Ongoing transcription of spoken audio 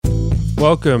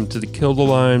Welcome to the Kill the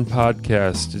Lion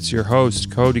podcast. It's your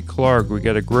host, Cody Clarke. We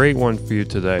got a great one for you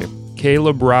today.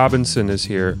 Calob Robinson is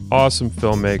here. Awesome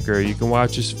filmmaker. You can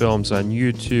watch his films on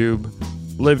YouTube.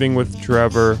 Living with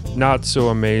Trevor. Not So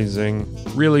Amazing.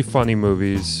 Really funny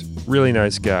movies. Really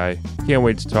nice guy. Can't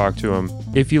wait to talk to him.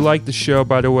 If you like the show,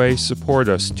 by the way, support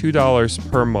us.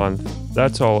 $2 per month.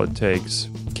 That's all it takes.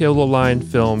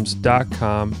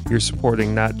 KillTheLionFilms.com. You're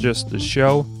supporting not just the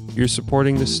show, you're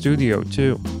supporting the studio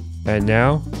too. And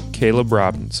now, Calob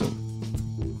Robinson.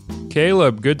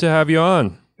 Calob, good to have you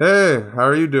on. Hey, how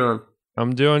are you doing?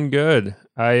 I'm doing good.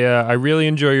 I really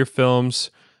enjoy your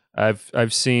films.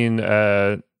 I've seen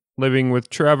Living with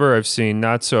Trevor. I've seen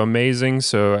Not So Amazing.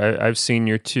 So I've seen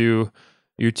your two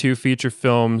feature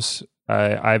films.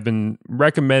 I've been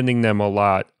recommending them a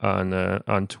lot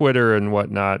on Twitter and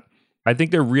whatnot. I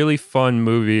think they're really fun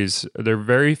movies. They're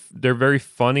very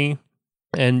funny,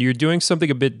 and you're doing something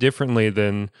a bit differently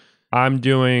than I'm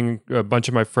doing, a bunch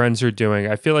of my friends are doing.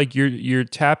 I feel like you're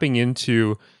tapping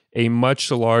into a much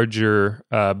larger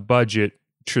budget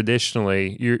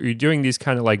traditionally. You're doing these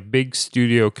kind of like big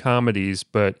studio comedies,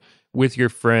 but with your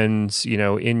friends, you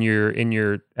know, in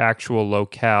your actual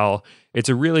locale. It's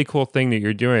a really cool thing that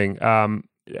you're doing. Am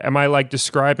I like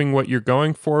describing what you're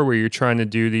going for, where you're trying to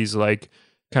do these like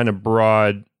kind of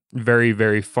broad, very,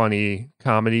 very funny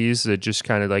comedies that just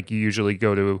kind of like you usually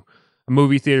go to a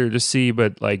movie theater to see,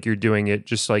 but like you're doing it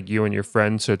just like you and your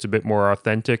friends, so it's a bit more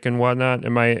authentic and whatnot?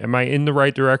 Am I in the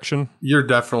right direction? You're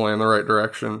definitely in the right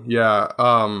direction. Yeah.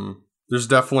 There's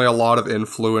definitely a lot of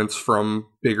influence from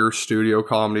bigger studio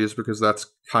comedies because that's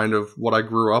kind of what I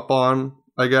grew up on,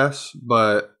 I guess.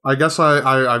 But I guess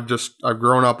I've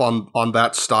grown up on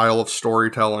that style of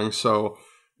storytelling, so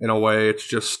in a way it's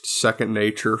just second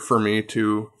nature for me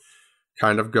to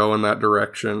kind of go in that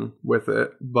direction with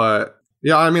it. But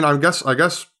yeah, I mean, I guess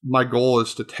my goal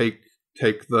is to take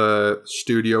the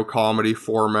studio comedy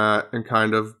format and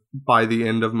kind of, by the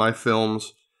end of my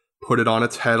films, put it on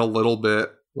its head a little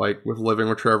bit, like with Living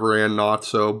with Trevor and Not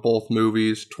So. Both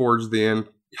movies, towards the end,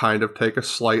 kind of take a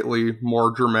slightly more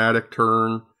dramatic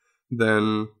turn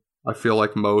than I feel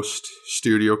like most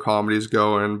studio comedies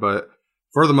go in. But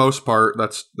for the most part,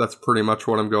 that's pretty much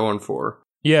what I'm going for.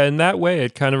 Yeah, in that way,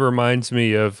 it kind of reminds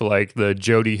me of like the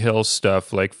Jody Hill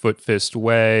stuff, like Foot Fist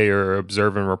Way or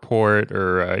Observe and Report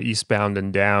or Eastbound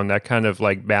and Down. That kind of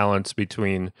like balance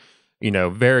between, you know,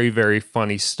 very, very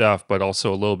funny stuff, but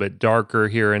also a little bit darker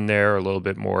here and there, a little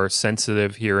bit more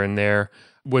sensitive here and there.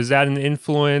 Was that an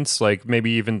influence? Like maybe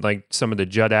even like some of the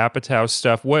Judd Apatow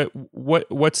stuff.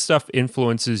 What stuff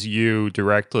influences you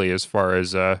directly as far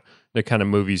as the kind of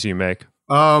movies you make?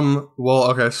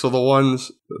 Well, okay, so the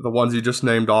ones you just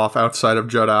named off outside of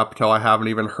Judd Apatow, I haven't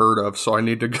even heard of, so I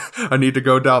need to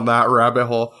go down that rabbit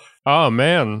hole. Oh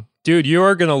man, dude, you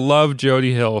are gonna love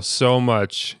Jody Hill so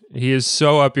much. He is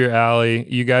so up your alley.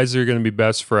 You guys are gonna be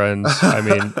best friends. I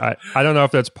mean, I don't know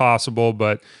if that's possible,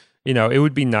 but you know, it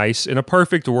would be nice. In a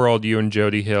perfect world, you and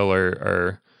Jody Hill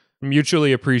are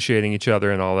mutually appreciating each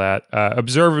other and all that.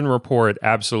 Observe and Report,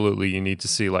 absolutely, you need to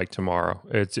see like tomorrow.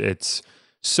 It's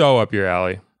so up your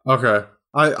alley. Okay.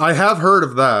 I have heard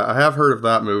of that. I have heard of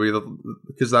that movie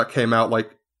because that came out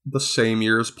like the same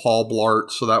year as Paul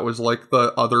Blart. So that was like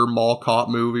the other mall cop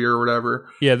movie or whatever.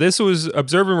 Yeah, this was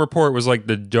Observe and Report was like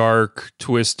the dark,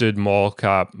 twisted mall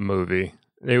cop movie.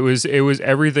 It was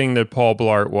everything that Paul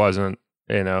Blart wasn't,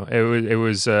 you know. It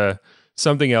was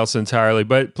something else entirely.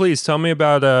 But please tell me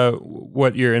about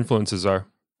what your influences are.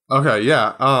 Okay,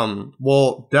 yeah.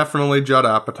 Well, definitely Judd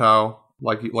Apatow.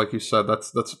 Like you said,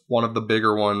 that's one of the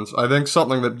bigger ones. I think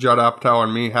something that Judd Apatow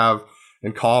and me have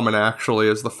in common actually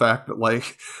is the fact that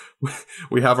like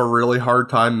we have a really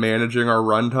hard time managing our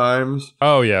run times.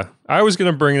 Oh yeah, I was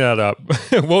gonna bring that up.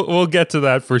 We'll get to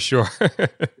that for sure.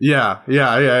 Yeah.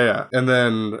 And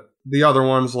then the other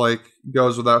ones, like,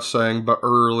 goes without saying, but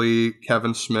early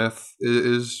Kevin Smith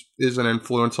is an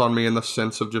influence on me in the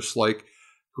sense of just like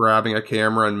grabbing a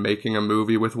camera and making a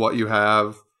movie with what you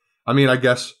have. I mean, I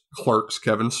guess Clarke's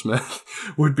Kevin Smith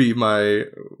would be what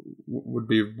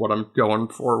I'm going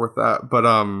for with that. But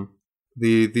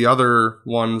the other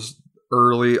ones,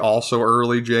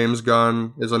 early James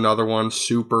Gunn is another one.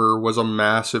 Super was a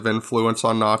massive influence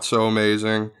on Not So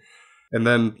Amazing. And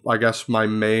then I guess my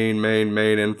main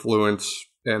influence,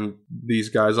 and these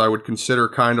guys I would consider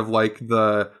kind of like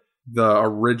the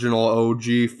original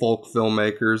OG folk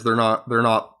filmmakers. They're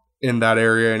not in that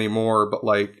area anymore, but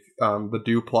like the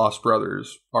Duplass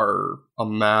brothers are a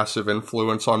massive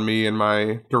influence on me and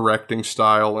my directing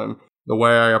style and the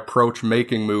way I approach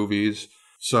making movies.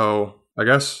 So I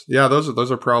guess, yeah,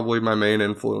 those are probably my main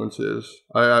influences.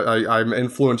 I'm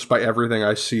influenced by everything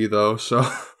I see, though. So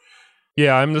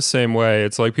Yeah, I'm the same way.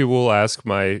 It's like people will ask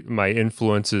my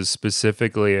influences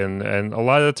specifically, and a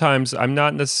lot of the times I'm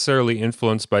not necessarily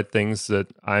influenced by things that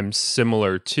I'm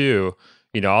similar to.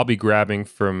 You know, I'll be grabbing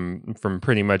from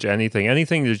pretty much anything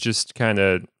that just kind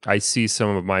of I see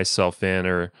some of myself in,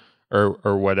 or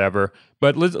whatever.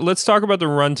 But let's talk about the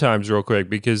runtimes real quick,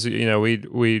 because you know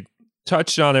we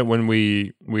touched on it when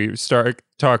we start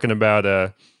talking about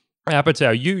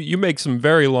Apatow, you make some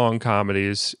very long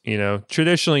comedies. You know,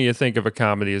 traditionally you think of a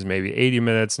comedy as maybe 80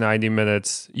 minutes, 90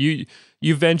 minutes. You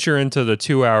venture into the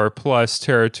 2 hour plus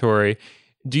territory.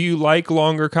 Do you like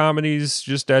longer comedies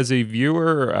just as a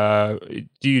viewer?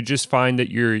 Do you just find that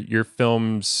your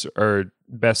films are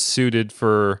best suited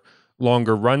for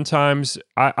longer runtimes?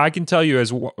 I can tell you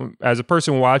as a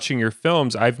person watching your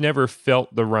films, I've never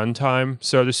felt the runtime,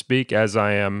 so to speak, as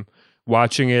I am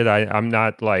watching it. I'm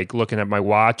not like looking at my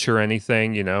watch or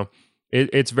anything, you know.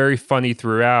 It's very funny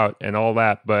throughout and all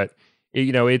that, but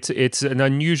you know, it's an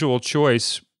unusual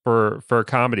choice for a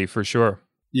comedy for sure.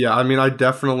 yeah, I mean, I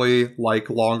definitely like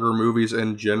longer movies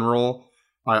in general.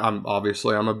 I'm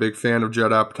a big fan of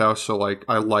Judd Apatow, so like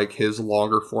I like his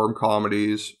longer form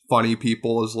comedies. Funny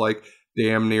People is like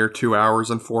damn near 2 hours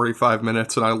and 45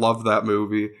 minutes, and I love that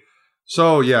movie.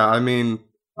 So yeah, I mean,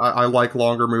 I like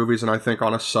longer movies, and I think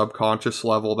on a subconscious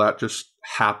level that just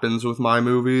happens with my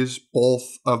movies. Both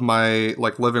of my,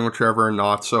 like, Living with Trevor and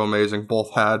Not So Amazing,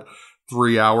 both had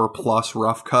 3 hour plus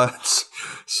rough cuts.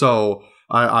 So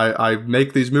I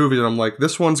make these movies and I'm like,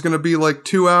 this one's gonna be like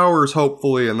 2 hours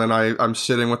hopefully, and then I'm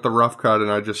sitting with the rough cut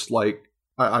and I just like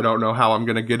I don't know how I'm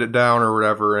gonna get it down or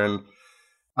whatever. And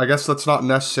I guess that's not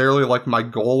necessarily like my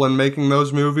goal in making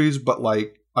those movies, but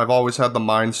like I've always had the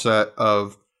mindset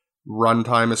of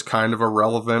runtime is kind of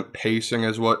irrelevant. Pacing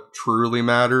is what truly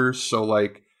matters. So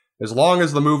like as long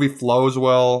as the movie flows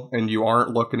well and you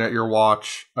aren't looking at your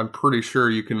watch, I'm pretty sure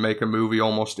you can make a movie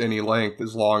almost any length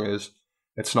as long as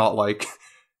it's not like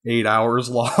 8 hours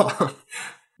long.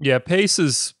 Yeah, pace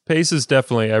is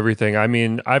definitely everything. I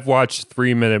mean, I've watched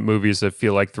 3 minute movies that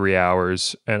feel like 3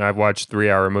 hours, and I've watched 3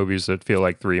 hour movies that feel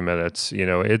like 3 minutes. You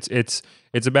know, it's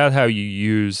about how you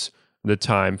use the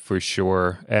time for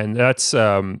sure, and that's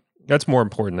more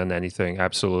important than anything.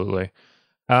 Absolutely.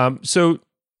 So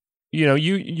you know,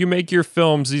 you make your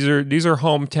films. These are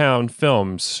hometown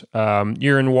films.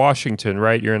 You're in Washington,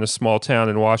 right? You're in a small town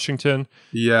in Washington.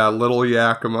 Yeah, Little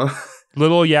Yakima.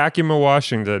 Little Yakima,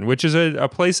 Washington, which is a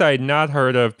place I had not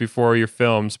heard of before your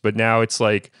films, but now it's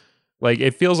like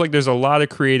it feels like there's a lot of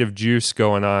creative juice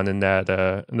going on in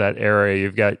that area.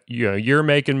 You've got, you know, you're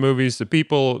making movies, the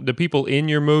people in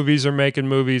your movies are making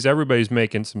movies, everybody's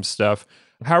making some stuff.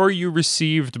 How are you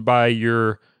received by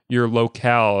your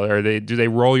locale? Do they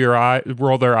roll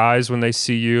their eyes when they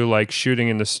see you like shooting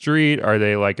in the street? Are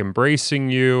they like embracing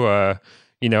you?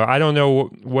 You know, I don't know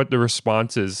what the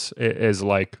response is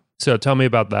like. So tell me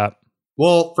about that.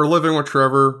 Well, for Living with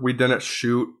Trevor, we didn't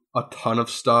shoot a ton of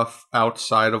stuff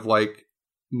outside of like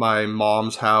my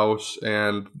mom's house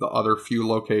and the other few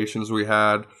locations we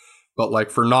had. But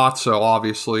like for Not So,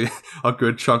 obviously, a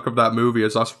good chunk of that movie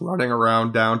is us running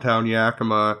around downtown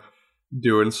Yakima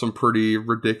doing some pretty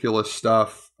ridiculous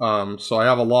stuff. So I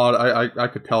have a lot. I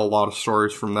could tell a lot of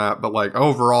stories from that. But like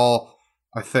overall,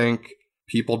 I think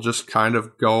people just kind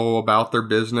of go about their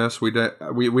business. We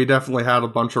definitely had a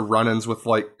bunch of run-ins with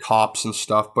like cops and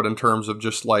stuff, but in terms of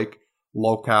just like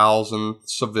locals and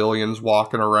civilians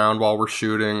walking around while we're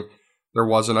shooting, there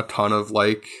wasn't a ton of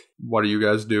like, what are you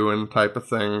guys doing type of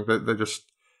thing. They just,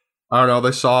 I don't know,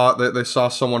 they saw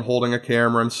someone holding a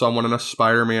camera and someone in a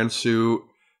Spider-Man suit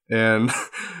and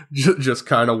just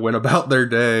kind of went about their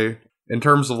day. In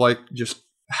terms of like just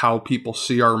how people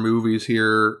see our movies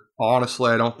here,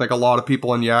 honestly, I don't think a lot of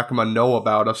people in Yakima know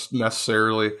about us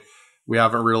necessarily. We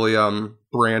haven't really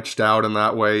branched out in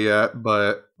that way yet,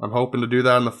 but I'm hoping to do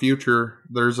that in the future.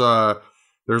 There's a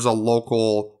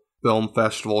local film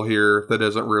festival here that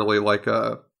isn't really like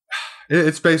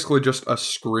it's basically just a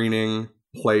screening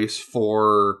place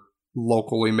for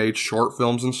locally made short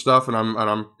films and stuff, and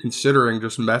I'm considering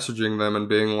just messaging them and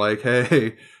being like,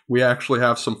 hey, we actually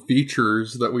have some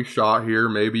features that we shot here.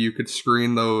 Maybe you could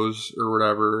screen those or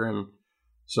whatever. And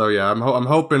so yeah, I'm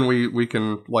hoping we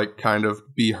can like kind of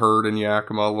be heard in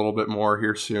Yakima a little bit more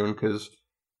here soon, because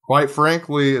quite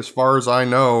frankly, as far as I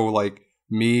know, like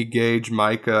me, Gage,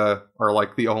 Micah are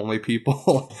like the only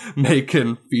people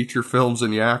making feature films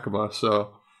in Yakima.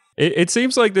 So It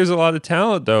seems like there's a lot of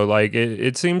talent, though. Like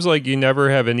it seems like you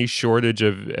never have any shortage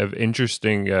of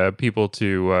interesting people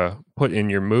to put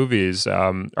in your movies.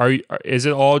 Is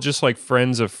it all just like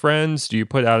friends of friends? Do you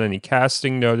put out any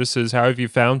casting notices? How have you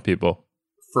found people?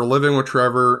 For Living with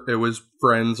Trevor, it was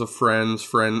friends of friends,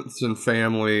 friends and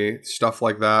family, stuff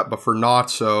like that. But for Not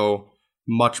So,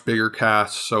 much bigger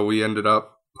cast. So we ended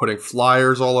up putting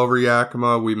flyers all over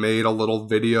Yakima. We made a little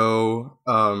video,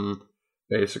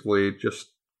 basically just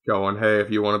going, hey,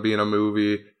 if you want to be in a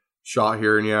movie shot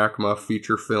here in Yakima,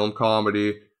 feature film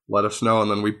comedy, let us know. And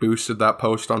then we boosted that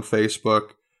post on Facebook.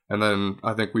 And then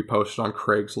I think we posted on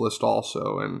Craigslist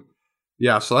also. And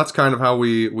yeah, so that's kind of how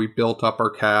we built up our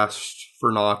cast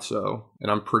for Not So. And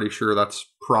I'm pretty sure that's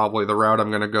probably the route I'm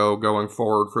going to go going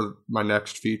forward for my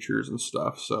next features and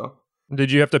stuff. So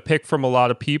did you have to pick from a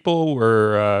lot of people,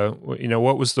 or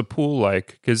what was the pool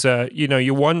like? Because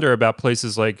you wonder about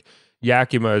places like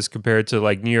Yakima as compared to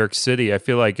like New York City. I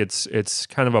feel like it's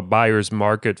kind of a buyer's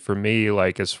market for me.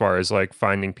 Like as far as like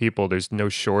finding people, there's no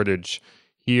shortage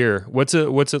here. What's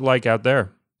it like out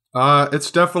there?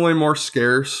 It's definitely more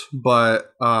scarce,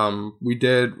 but we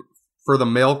did for the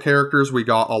male characters, we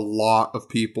got a lot of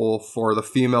people. For the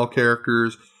female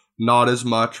characters, not as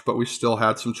much, but we still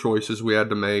had some choices we had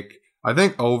to make. I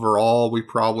think overall we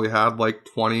probably had like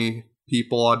 20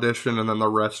 people audition, and then the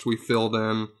rest we filled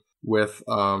in with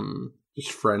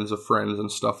just friends of friends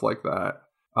and stuff like that.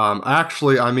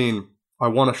 Actually, I mean, I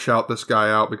want to shout this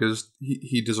guy out because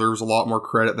he deserves a lot more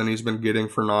credit than he's been getting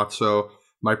for Not So.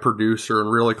 My producer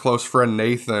and really close friend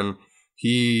Nathan,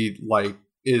 he like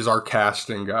is our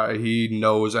casting guy. He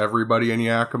knows everybody in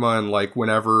Yakima, and like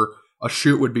whenever a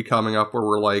shoot would be coming up where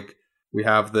we're like, we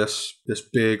have this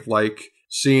big like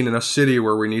scene in a city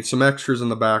where we need some extras in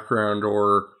the background,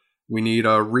 or we need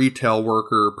a retail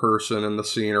worker person in the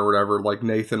scene or whatever, like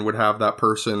Nathan would have that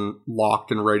person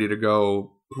locked and ready to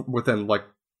go within like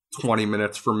 20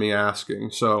 minutes from me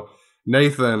asking. So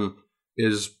Nathan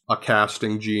is a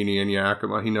casting genie in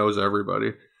Yakima. He knows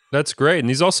everybody. That's great, and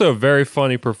he's also a very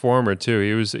funny performer too.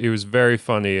 He was very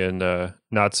funny and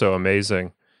Not So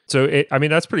Amazing. So I mean,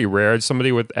 that's pretty rare.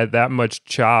 Somebody with that much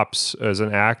chops as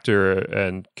an actor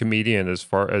and comedian, as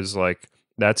far as like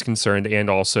that's concerned, and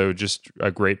also just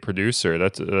a great producer.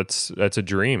 That's a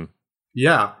dream.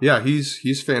 Yeah,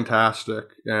 he's fantastic,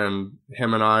 and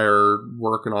him and I are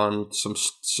working on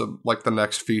some like the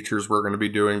next features we're going to be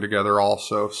doing together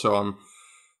also. So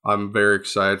I'm very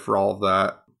excited for all of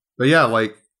that. But yeah,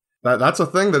 like that's a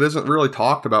thing that isn't really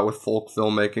talked about with folk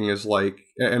filmmaking, is like,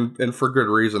 and for good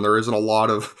reason. There isn't a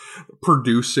lot of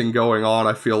producing going on,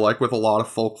 I feel like, with a lot of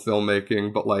folk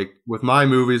filmmaking, but like with my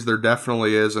movies there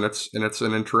definitely is, and it's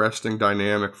an interesting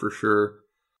dynamic for sure.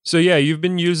 So yeah, you've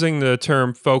been using the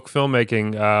term folk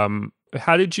filmmaking.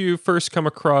 How did you first come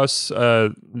across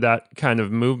that kind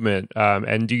of movement?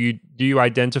 And do you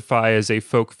identify as a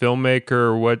folk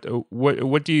filmmaker?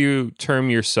 What do you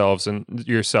term yourselves and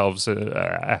yourselves?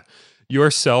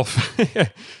 Yourself?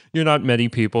 You're not many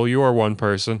people. You are one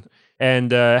person.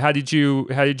 And how did you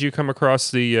come across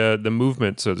the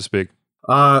movement, so to speak?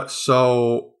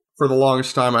 So for the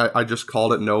longest time, I just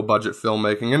called it no budget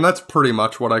filmmaking, and that's pretty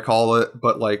much what I call it.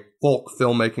 But like folk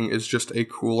filmmaking is just a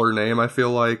cooler name, I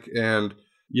feel like. And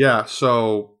yeah,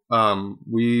 so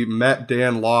we met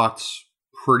Dan Lotz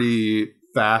pretty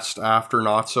fast after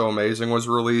Not So Amazing was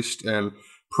released, and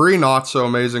pre Not So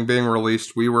Amazing being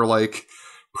released, we were like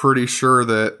pretty sure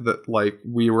that like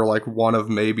we were like one of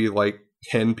maybe like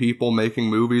 10 people making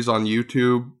movies on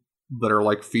YouTube that are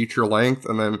like feature length.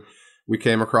 And then we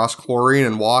came across Chlorine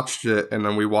and watched it, and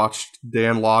then we watched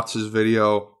Dan Lotz's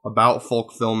video about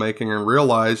folk filmmaking and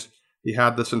realized he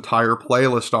had this entire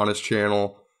playlist on his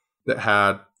channel that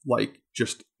had like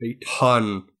just a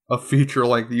ton of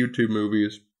feature-length YouTube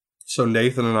movies. So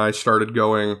Nathan and I started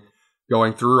going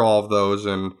through all of those,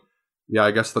 and yeah,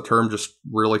 I guess the term just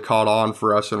really caught on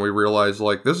for us, and we realized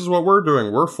like this is what we're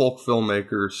doing. We're folk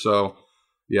filmmakers, so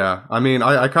yeah, I mean,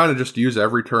 I kind of just use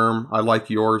every term. I like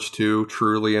yours too,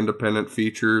 truly independent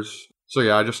features. So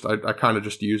yeah, I kind of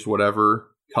just use whatever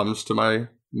comes to my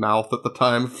mouth at the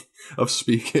time of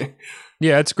speaking.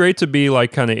 Yeah, it's great to be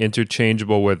like kind of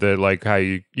interchangeable with it, like how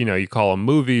you call them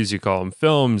movies, you call them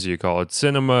films, you call it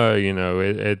cinema.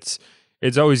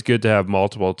 It's always good to have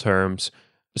multiple terms.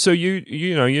 So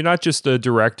you're not just a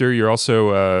director, you're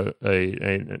also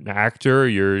an actor.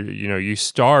 You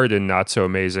starred in Not So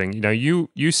Amazing.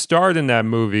 You starred in that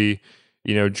movie,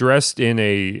 dressed in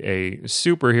a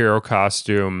superhero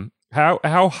costume.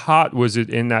 How hot was it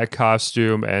in that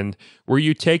costume, and were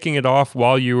you taking it off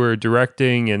while you were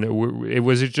directing? And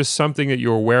was it just something that you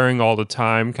were wearing all the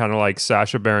time, kind of like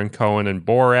Sacha Baron Cohen and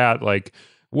Borat? Like,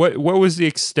 What was the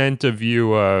extent of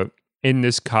you in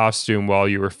this costume while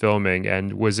you were filming,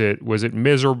 and was it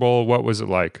miserable? What was it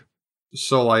like?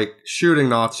 So like shooting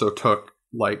Not So took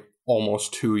like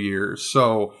almost 2 years.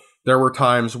 So there were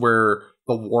times where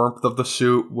the warmth of the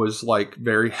suit was like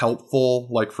very helpful.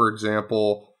 Like for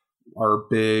example, our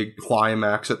big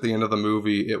climax at the end of the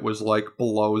movie, it was like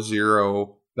below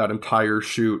zero that entire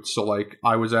shoot. So like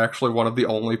I was actually one of the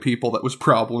only people that was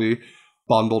probably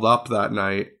bundled up that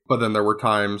night. But then there were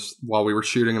times while we were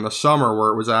shooting in the summer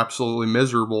where it was absolutely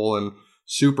miserable and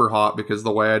super hot because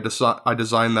the way I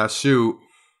designed that suit,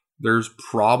 there's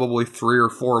probably 3 or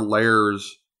 4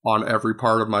 layers on every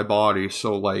part of my body.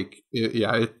 So like,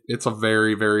 it's a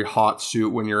very, very hot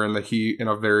suit when you're in the heat and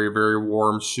a very, very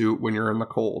warm suit when you're in the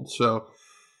cold. So,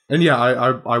 and yeah,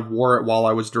 I wore it while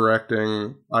I was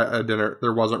directing. I didn't,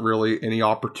 there wasn't really any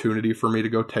opportunity for me to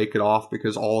go take it off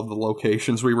because all of the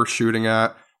locations we were shooting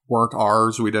at weren't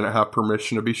ours. We didn't have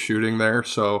permission to be shooting there.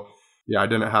 So yeah, I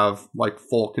didn't have like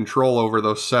full control over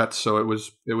those sets. So it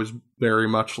was very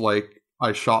much like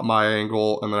I shot my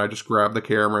angle and then I just grab the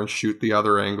camera and shoot the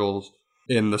other angles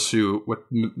in the suit.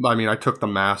 I took the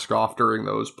mask off during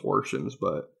those portions,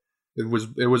 but it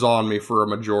was on me for a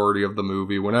majority of the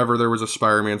movie. Whenever there was a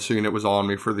Spider-Man scene, it was on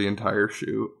me for the entire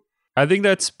shoot. I think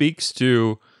that speaks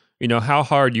to, how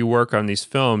hard you work on these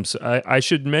films. I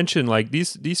should mention, like,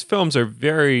 these films are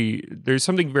there's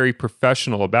something very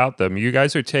professional about them. You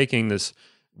guys are taking this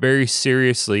very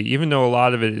seriously, even though a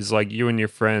lot of it is like you and your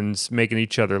friends making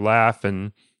each other laugh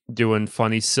and doing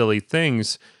funny, silly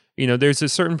things. There's a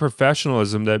certain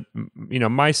professionalism that,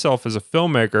 myself as a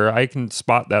filmmaker, I can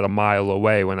spot that a mile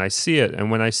away when I see it. And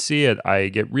when I see it, I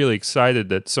get really excited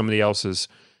that somebody else is,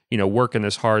 working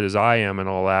as hard as I am and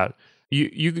all that.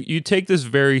 You take this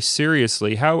very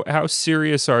seriously. How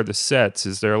serious are the sets?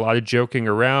 Is there a lot of joking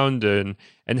around, and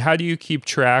how do you keep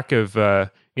track of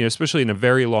especially in a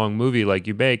very long movie like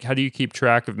you make? How do you keep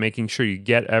track of making sure you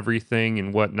get everything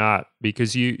and whatnot?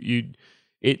 Because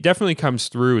it definitely comes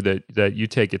through that you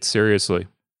take it seriously.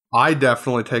 I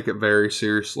definitely take it very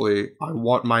seriously. I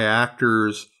want my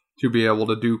actors to be able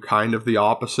to do kind of the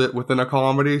opposite within a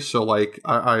comedy. So like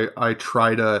I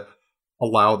try to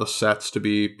allow the sets to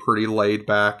be pretty laid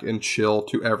back and chill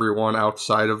to everyone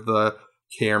outside of the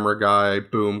camera guy,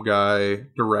 boom guy,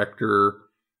 director,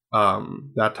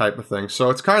 that type of thing. So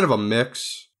it's kind of a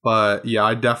mix, but yeah,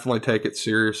 I definitely take it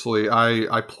seriously.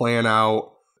 I plan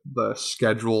out the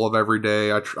schedule of every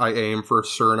day. I aim for a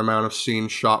certain amount of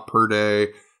scenes shot per day,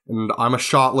 and I'm a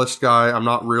shot list guy. I'm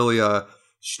not really a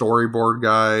storyboard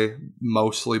guy,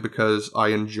 mostly because I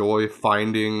enjoy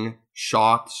finding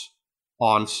shots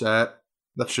on set.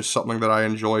 That's just something that I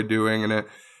enjoy doing, and it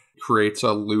creates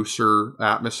a looser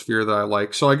atmosphere that I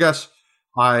like. So I guess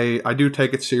I do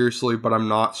take it seriously, but I'm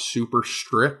not super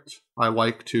strict. I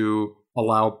like to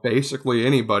allow basically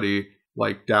anybody,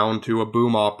 like down to a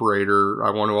boom operator.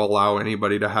 I want to allow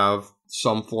anybody to have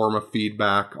some form of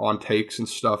feedback on takes and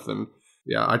stuff. And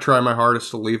yeah, I try my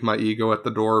hardest to leave my ego at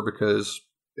the door, because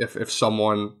if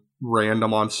someone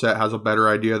random on set has a better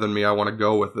idea than me, I want to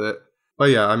go with it. But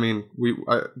yeah, I mean,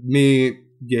 me,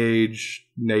 Gage,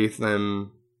 Nathan,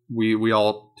 we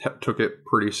all took it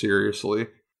pretty seriously.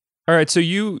 All right, so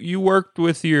you worked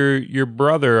with your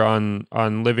brother on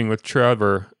Living with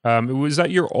Trevor. Was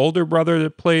that your older brother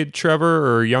that played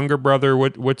Trevor, or younger brother?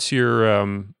 What's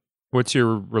your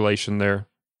relation there?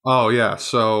 Oh yeah,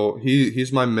 so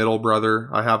he's my middle brother.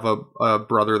 I have a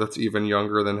brother that's even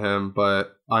younger than him,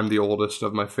 but I'm the oldest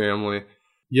of my family.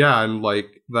 Yeah, and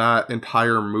like that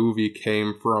entire movie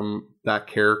came from that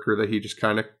character that he just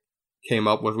kind of came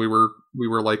up with. We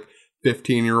were like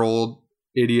 15-year-old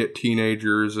idiot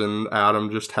teenagers, and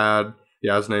Adam just had,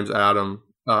 yeah, his name's Adam.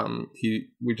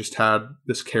 We just had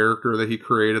this character that he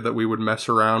created that we would mess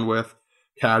around with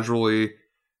casually.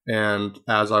 And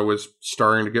as I was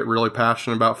starting to get really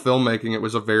passionate about filmmaking, it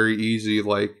was a very easy,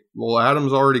 like, well,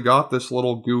 Adam's already got this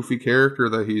little goofy character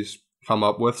that he's come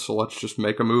up with, so let's just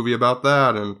make a movie about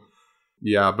that. And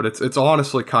yeah, but it's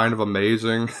honestly kind of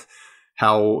amazing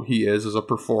how he is as a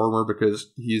performer,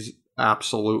 because he's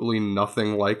absolutely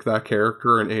nothing like that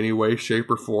character in any way,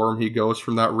 shape, or form. He goes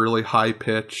from that really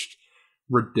high-pitched,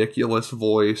 ridiculous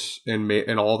voice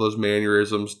and all those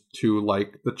mannerisms to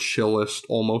like the chillest,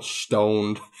 almost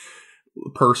stoned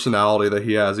personality that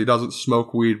he has. He doesn't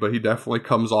smoke weed, but he definitely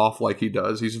comes off like he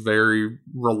does. He's very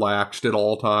relaxed at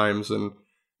all times, and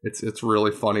it's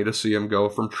really funny to see him go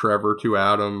from Trevor to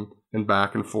Adam and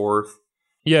back and forth.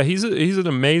 Yeah, he's an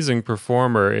amazing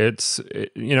performer.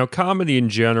 Comedy in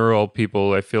general,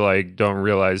 people I feel like don't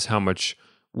realize how much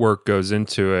work goes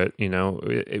into it.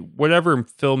 Whatever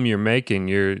film you're making,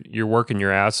 you're working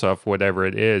your ass off, whatever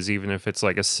it is, even if it's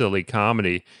like a silly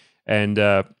comedy. And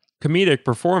comedic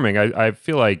performing, I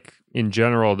feel like in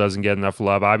general doesn't get enough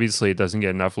love. Obviously, it doesn't get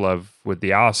enough love with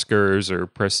the Oscars or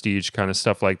prestige kind of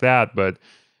stuff like that. But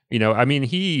I mean,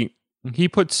 he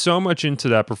puts so much into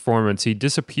that performance. He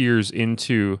disappears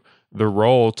into the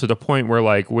role to the point where,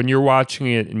 like, when you're watching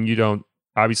it and you don't,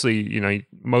 obviously,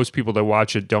 most people that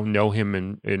watch it don't know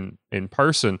him in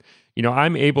person.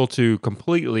 I'm able to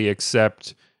completely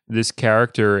accept this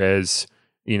character as,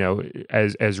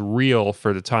 as real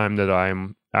for the time that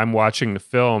I'm watching the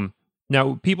film.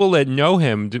 Now, people that know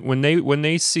him, when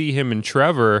they see him in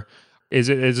Trevor, is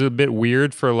it a bit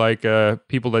weird for like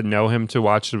people that know him to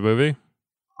watch the movie?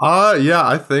 Yeah,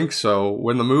 I think so.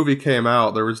 When the movie came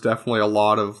out, there was definitely a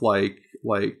lot of like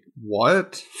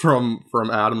what from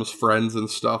Adam's friends and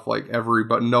stuff. Like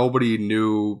but nobody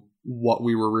knew what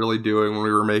we were really doing when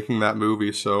we were making that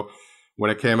movie. So when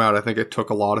it came out, I think it took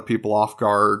a lot of people off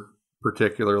guard,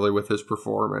 particularly with his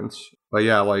performance. But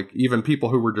yeah, like even people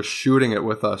who were just shooting it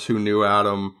with us who knew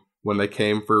Adam, when they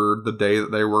came for the day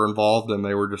that they were involved in,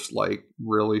 they were just like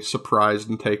really surprised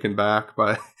and taken back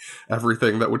by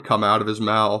everything that would come out of his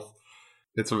mouth.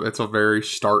 It's a very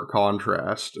stark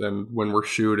contrast. And when we're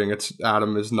shooting,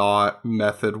 Adam is not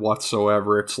method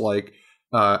whatsoever. It's like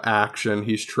action.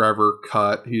 He's Trevor,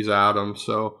 cut. He's Adam.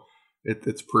 So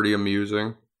it's pretty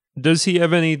amusing. Does he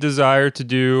have any desire to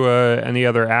do any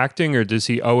other acting, or does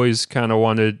he always kind of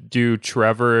want to do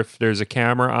Trevor if there's a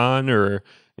camera on, or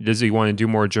does he want to do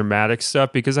more dramatic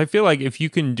stuff? Because I feel like if you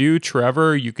can do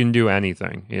Trevor, you can do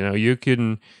anything. You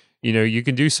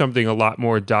can do something a lot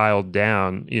more dialed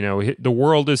down. The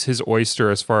world is his oyster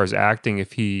as far as acting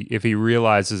if he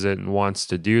realizes it and wants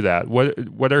to do that.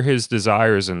 What are his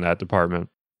desires in that department?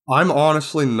 I'm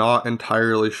honestly not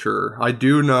entirely sure. I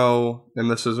do know,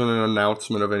 and this isn't an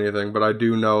announcement of anything, but I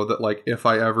do know that like if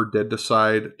I ever did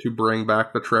decide to bring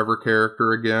back the Trevor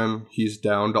character again, he's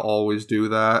down to always do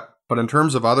that. But in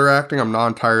terms of other acting, I'm not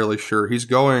entirely sure. He's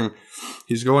going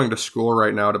to school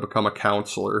right now to become a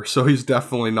counselor, so he's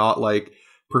definitely not like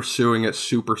pursuing it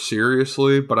super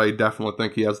seriously, but I definitely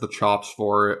think he has the chops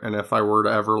for it. And if I were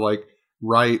to ever like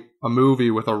write a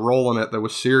movie with a role in it that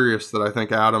was serious that I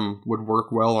think Adam would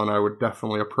work well on, I would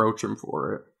definitely approach him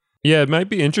for it. Yeah, it might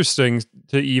be interesting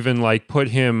to even like put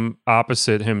him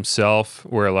opposite himself,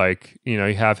 where like, you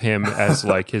have him as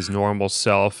like his normal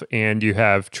self and you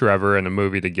have Trevor in a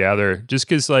movie together. Just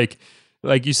because like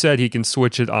you said, he can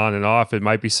switch it on and off. It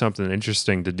might be something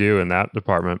interesting to do in that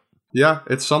department. Yeah,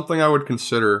 it's something I would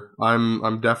consider.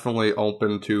 I'm definitely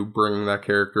open to bringing that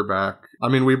character back. I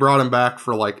mean, we brought him back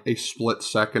for like a split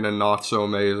second and Not So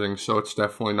Amazing, so it's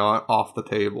definitely not off the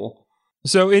table.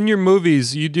 So in your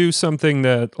movies, you do something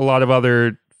that a lot of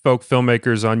other folk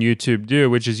filmmakers on YouTube do,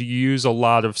 which is you use a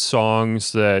lot of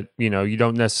songs that, you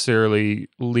don't necessarily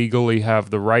legally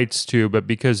have the rights to, but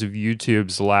because of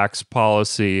YouTube's lax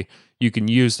policy, you can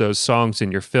use those songs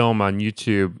in your film on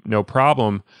YouTube, no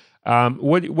problem.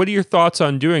 What are your thoughts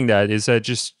on doing that? Is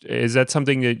that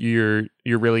something that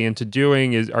you're really into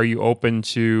doing? Are you open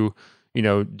to,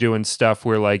 doing stuff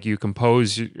where like you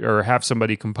compose or have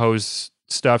somebody compose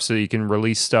stuff so you can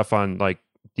release stuff on like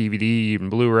DVD and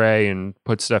Blu-ray and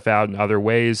put stuff out in other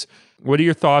ways? What are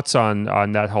your thoughts on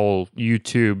that whole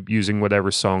YouTube using whatever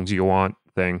songs you want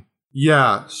thing?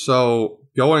 Yeah, so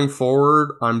going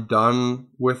forward, I'm done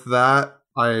with that.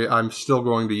 I'm still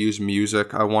going to use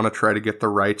music. I want to try to get the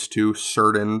rights to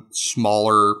certain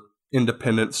smaller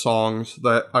independent songs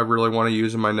that I really want to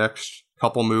use in my next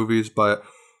couple movies, but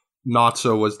Not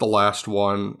So was the last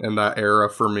one in that era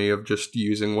for me of just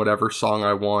using whatever song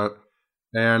I want.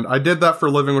 And I did that for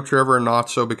Living with Trevor and Not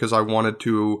So because I wanted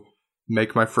to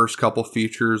make my first couple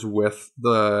features with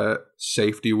the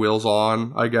safety wheels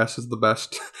on, I guess is the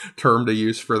best term to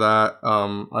use for that.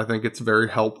 I think it's very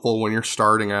helpful when you're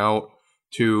starting out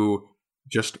to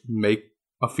just make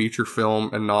a feature film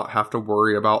and not have to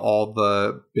worry about all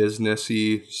the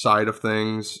businessy side of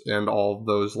things and all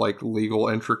those like legal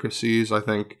intricacies. I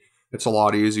think it's a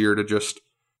lot easier to just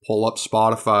pull up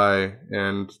Spotify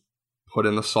and put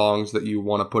in the songs that you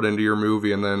want to put into your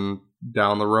movie, and then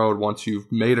down the road, once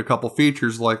you've made a couple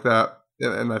features like that,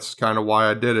 and that's kind of why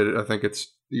I did it, I think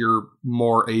you're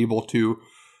more able to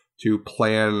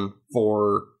plan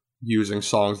for using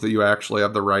songs that you actually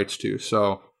have the rights to.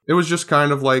 So it was just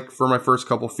kind of like for my first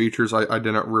couple features, I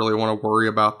didn't really want to worry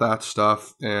about that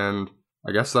stuff, and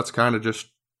I guess that's kind of just,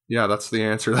 yeah, that's the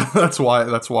answer. that's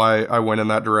why I went in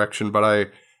that direction.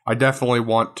 But I definitely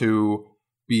want to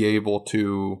be able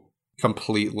to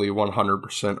completely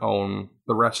 100% own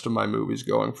the rest of my movies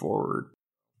going forward.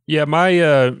 Yeah,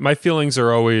 my feelings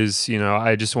are always,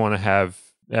 I just want to have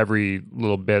every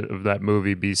little bit of that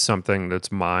movie be something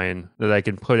that's mine that I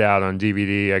can put out on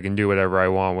DVD. I can do whatever I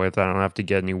want with. I don't have to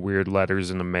get any weird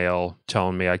letters in the mail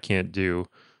telling me I can't do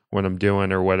what I'm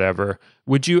doing or whatever.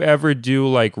 Would you ever do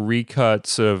like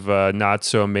recuts of Not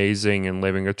So Amazing and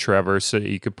Living with Trevor so that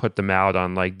you could put them out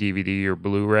on like DVD or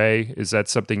Blu-ray? Is that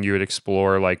something you would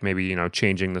explore, like maybe,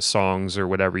 changing the songs or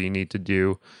whatever you need to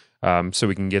do? So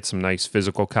we can get some nice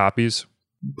physical copies?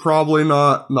 Probably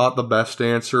not the best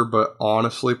answer, but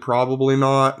honestly, probably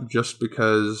not, just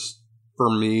because for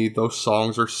me, those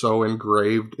songs are so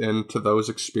engraved into those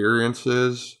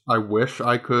experiences. I wish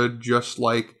I could just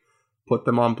like put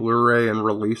them on Blu-ray and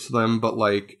release them, but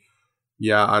like,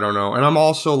 yeah, I don't know. And I'm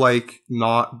also like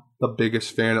not the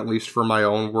biggest fan, at least for my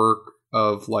own work,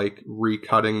 of like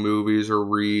recutting movies or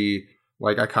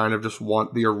like I kind of just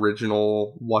want the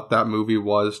original, what that movie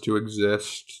was, to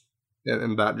exist,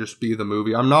 and that just be the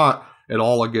movie. I'm not at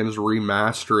all against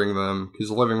remastering them,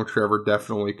 because Living with Trevor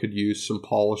definitely could use some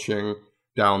polishing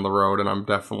down the road, and I'm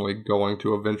definitely going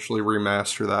to eventually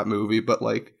remaster that movie. But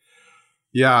like,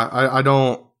 yeah, I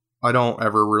don't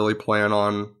ever really plan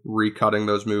on recutting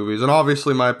those movies. And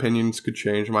obviously my opinions could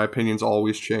change. My opinions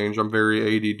always change. I'm very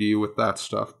ADD with that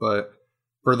stuff, but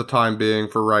for the time being,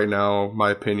 for right now,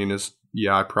 my opinion is,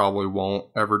 yeah, I probably won't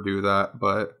ever do that,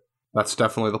 but that's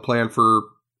definitely the plan for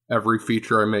every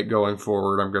feature I make going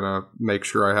forward. I'm going to make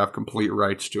sure I have complete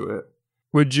rights to it.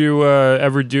 Would you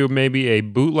ever do maybe a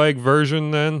bootleg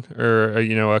version then, or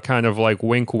a kind of like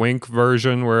wink wink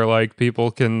version where like people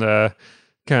can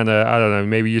kind of, I don't know,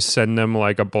 maybe you send them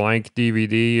like a blank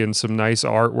DVD and some nice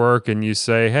artwork, and you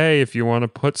say, hey, if you want to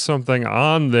put something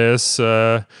on this,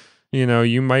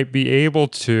 you might be able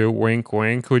to, wink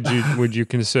wink. Would you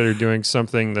consider doing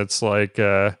something that's like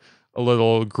a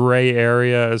little gray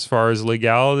area as far as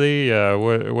legality?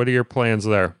 What are your plans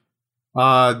there?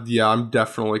 Yeah, I'm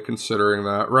definitely considering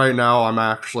that. Right now, I'm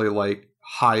actually like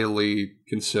highly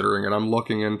considering it. I'm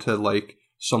looking into like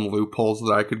some loopholes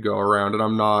that I could go around, and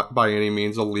I'm not by any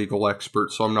means a legal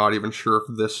expert, so I'm not even sure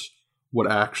if this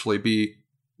would actually be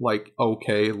like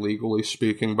okay legally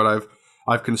speaking, but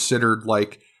I've considered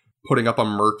like putting up a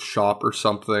merch shop or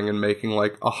something and making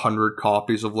like 100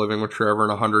 copies of Living with Trevor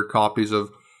and 100 copies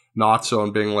of Not So,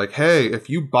 and being like, hey, if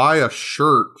you buy a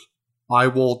shirt, I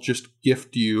will just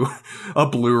gift you a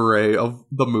Blu-ray of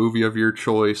the movie of your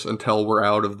choice until we're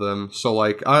out of them. So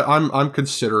like I'm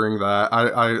considering that.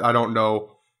 I don't know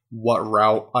what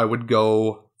route I would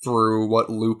go through,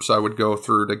 what loops I would go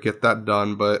through to get that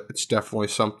done, but it's definitely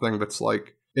something that's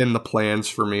like in the plans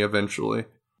for me eventually.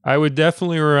 I would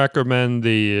definitely recommend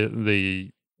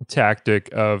the tactic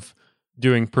of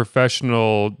doing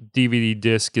professional DVD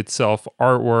disc itself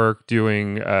artwork,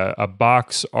 doing a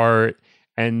box art,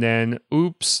 and then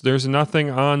oops, there's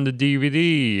nothing on the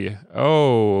DVD.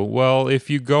 Oh, well, if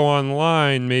you go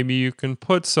online, maybe you can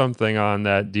put something on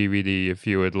that DVD if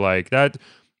you would like. That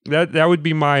would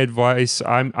be my advice.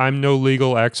 I'm no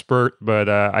legal expert, but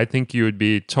I think you would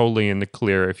be totally in the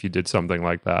clear if you did something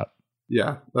like that.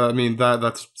 Yeah, I mean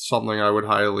that's something I would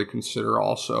highly consider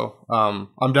also.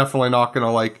 I'm definitely not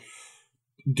gonna like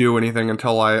do anything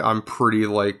until I'm pretty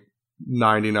like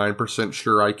 99%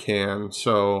 sure I can.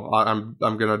 So I'm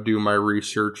gonna do my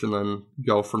research and then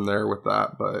go from there with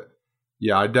that. But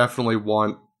yeah, I definitely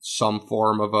want some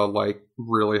form of a like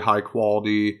really high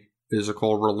quality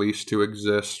physical release to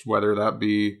exist, whether that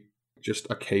be just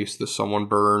a case that someone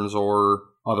burns or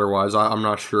otherwise. I'm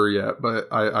not sure yet, but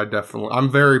I definitely,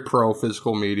 I'm very pro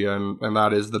physical media, and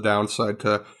that is the downside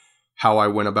to how I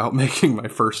went about making my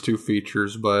first two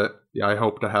features. But yeah, I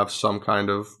hope to have some kind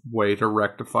of way to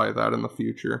rectify that in the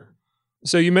future.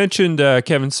 So you mentioned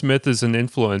Kevin Smith as an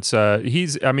influence.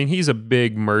 He's a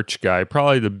big merch guy,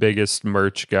 probably the biggest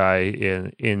merch guy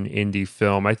in indie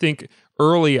film. I think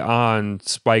early on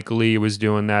Spike Lee was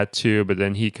doing that too, but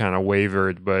then he kind of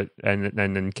wavered. And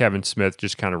then Kevin Smith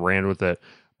just kind of ran with it.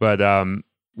 But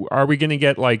are we going to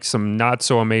get like some not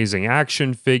so amazing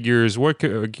action figures? What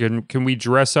can we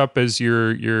dress up as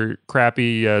your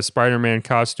crappy Spider-Man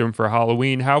costume for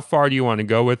Halloween? How far do you want to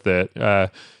go with it?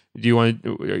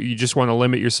 You just want to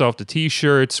limit yourself to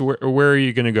t-shirts? Where are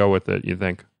you going to go with it, you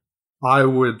think? I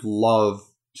would love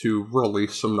to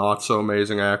release some not so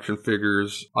amazing action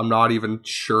figures. I'm not even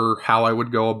sure how I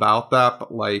would go about that,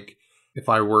 but like if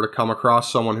I were to come across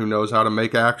someone who knows how to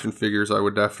make action figures, I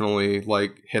would definitely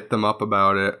like hit them up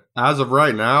about it. As of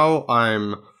right now,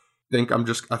 I think I'm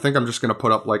just going to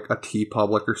put up like a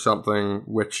TeePublic or something,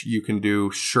 which you can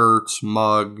do shirts,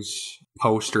 mugs,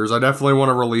 posters. I definitely want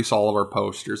to release all of our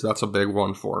posters. That's a big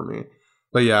one for me.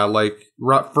 But yeah, like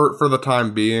for the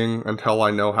time being, until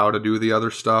I know how to do the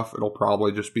other stuff, it'll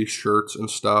probably just be shirts and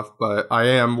stuff. But I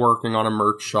am working on a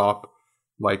merch shop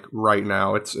like right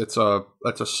now. It's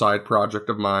a side project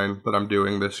of mine that I'm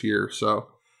doing this year. So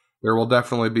there will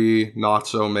definitely be Not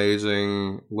So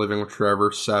Amazing, Living with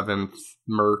Trevor 7th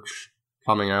merch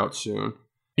coming out soon.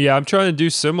 Yeah, I'm trying to do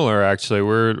similar actually.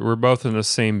 We're both in the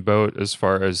same boat as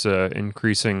far as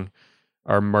increasing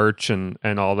our merch and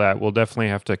all that. We'll definitely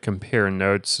have to compare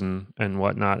notes and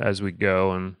whatnot as we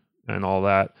go and all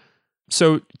that.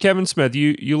 So Kevin Smith,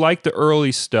 you like the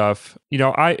early stuff. You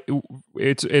know,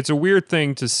 it's a weird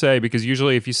thing to say because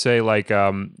usually if you say like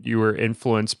you were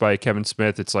influenced by Kevin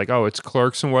Smith, it's like, oh, it's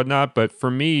Clerks and whatnot. But for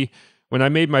me, when I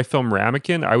made my film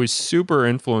Ramekin, I was super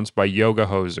influenced by Yoga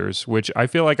Hosers, which I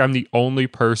feel like I'm the only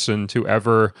person to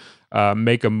ever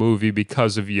make a movie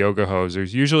because of Yoga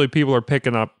Hosers. Usually people are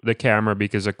picking up the camera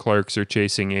because of Clerks or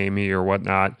Chasing Amy or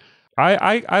whatnot.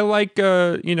 I like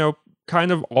you know,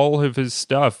 kind of all of his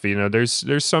stuff. You know,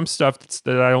 there's some stuff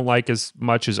that I don't like as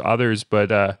much as others,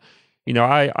 but you know,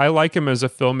 I like him as a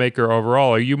filmmaker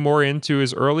overall. Are you more into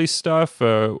his early stuff?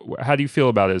 How do you feel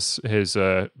about his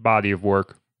body of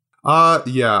work?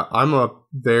 Yeah, I'm a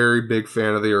very big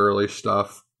fan of the early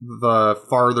stuff. The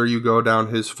farther you go down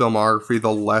his filmography,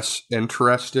 the less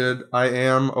interested I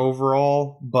am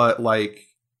overall. But like,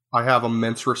 I have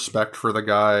immense respect for the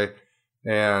guy,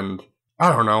 and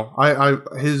I don't know.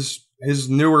 His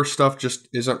newer stuff just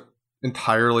isn't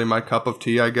entirely my cup of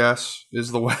tea, I guess,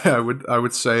 is the way I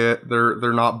would say it.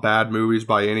 They're not bad movies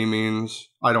by any means.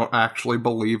 I don't actually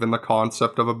believe in the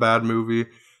concept of a bad movie.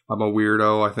 I'm a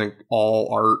weirdo. I think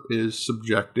all art is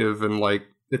subjective and like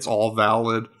it's all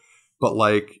valid. But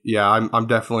like, yeah, I'm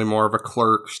definitely more of a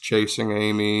Clerks, Chasing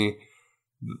Amy.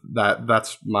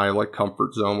 That's my like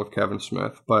comfort zone with Kevin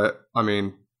Smith. But I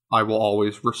mean, I will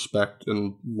always respect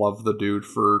and love the dude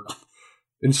for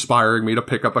inspiring me to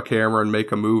pick up a camera and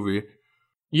make a movie.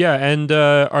 Yeah, and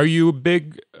are you a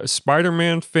big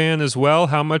Spider-Man fan as well?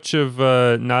 How much of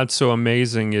Not So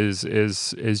Amazing is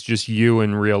just you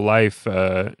in real life?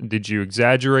 Did you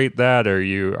exaggerate that? Are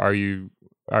you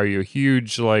a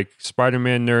huge like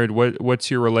Spider-Man nerd?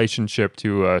 What's your relationship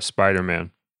to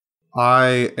Spider-Man?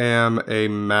 I am a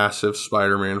massive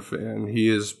Spider-Man fan. He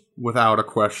is without a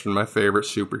question my favorite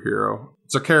superhero.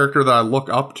 It's a character that I look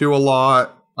up to a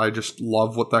lot. I just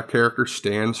love what that character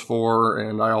stands for,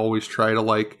 and I always try to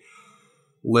like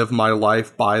live my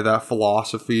life by that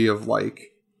philosophy of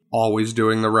like always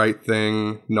doing the right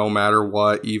thing no matter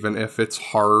what, even if it's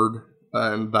hard.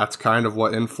 And that's kind of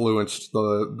what influenced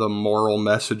the moral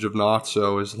message of Not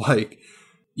So, is like,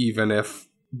 even if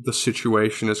the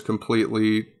situation is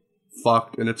completely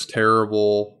fucked and it's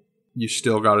terrible, you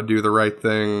still got to do the right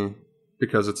thing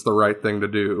because it's the right thing to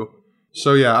do.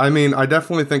 So yeah, I mean, I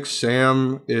definitely think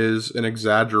Sam is an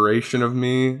exaggeration of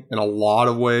me in a lot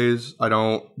of ways. I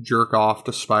don't jerk off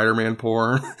to Spider-Man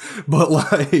porn, but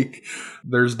like,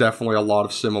 there's definitely a lot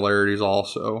of similarities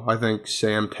also. I think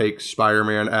Sam takes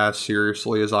Spider-Man as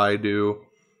seriously as I do.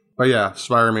 But yeah,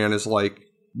 Spider-Man is like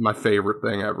my favorite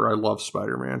thing ever. I love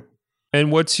Spider-Man. And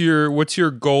what's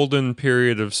your golden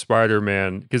period of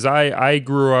Spider-Man? Because I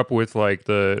grew up with like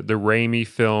the Raimi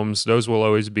films; those will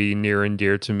always be near and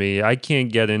dear to me. I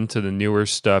can't get into the newer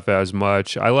stuff as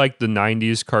much. I like the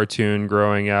 '90s cartoon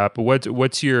growing up.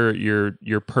 What's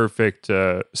your perfect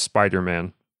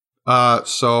Spider-Man?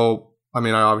 So I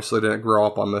mean, I obviously didn't grow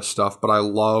up on this stuff, but I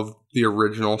love the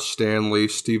original Stan Lee,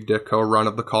 Steve Ditko run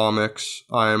of the comics.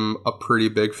 I'm a pretty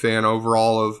big fan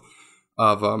overall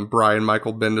of Brian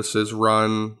Michael Bendis's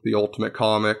run, the Ultimate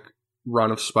Comic run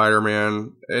of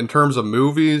Spider-Man. In terms of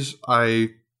movies, I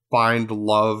find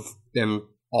love in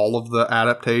all of the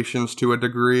adaptations to a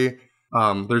degree.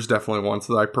 There's definitely ones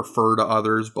that I prefer to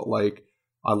others, but like,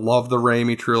 I love the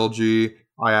Raimi trilogy.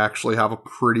 I actually have a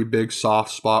pretty big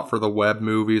soft spot for the Webb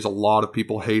movies. A lot of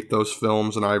people hate those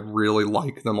films, and I really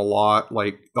like them a lot.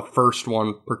 Like, the first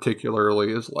one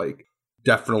particularly is like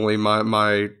definitely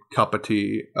my cup of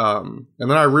tea. And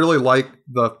then I really like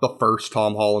the first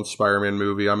Tom Holland Spider-Man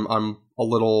movie. I'm a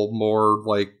little more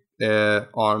like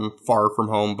on Far From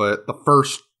Home, but the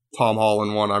first Tom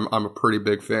Holland one I'm a pretty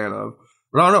big fan of.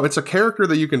 But I don't know, it's a character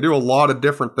that you can do a lot of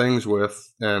different things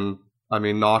with, and I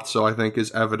mean, Not So, I think,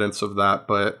 is evidence of that.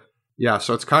 But yeah,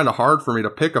 so it's kind of hard for me to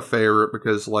pick a favorite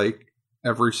because like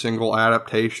every single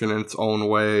adaptation in its own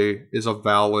way is a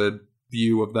valid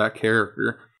view of that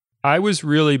character. I was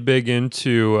really big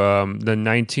into the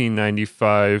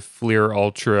 1995 Fleer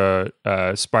Ultra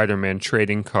Spider-Man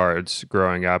trading cards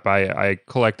growing up. I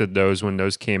collected those when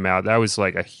those came out. That was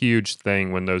like a huge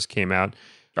thing when those came out.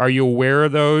 Are you aware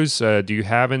of those? Do you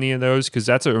have any of those? Because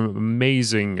that's an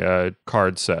amazing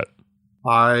card set.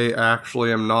 I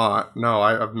actually am not. No,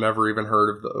 I've never even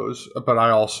heard of those. But I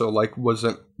also like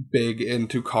wasn't big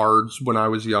into cards when I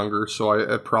was younger,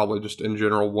 so I probably just in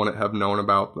general wouldn't have known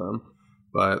about them.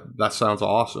 But that sounds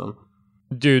awesome.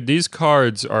 Dude, these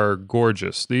cards are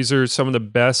gorgeous. These are some of the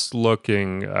best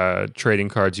looking trading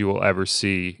cards you will ever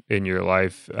see in your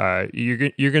life. You're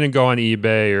going to go on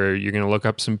eBay or you're going to look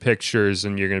up some pictures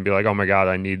and you're going to be like, oh my God,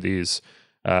 I need these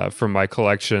from my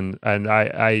collection. And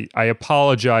I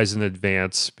apologize in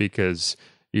advance because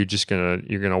you're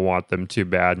gonna want them too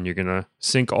bad and you're gonna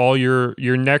sink all your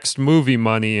next movie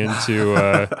money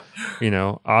into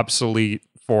obsolete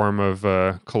form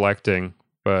of collecting.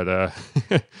 But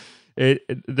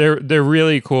they're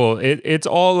really cool. It's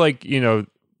all like,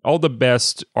 all the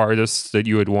best artists that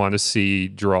you would want to see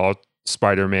draw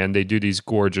Spider-Man. They do these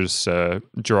gorgeous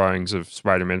drawings of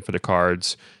Spider-Man for the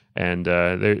cards, and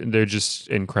they're just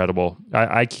incredible.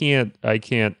 I can't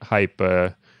hype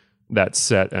that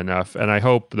set enough, and I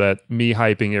hope that me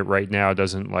hyping it right now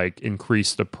doesn't like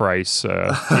increase the price.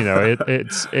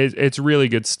 It's really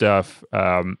good stuff.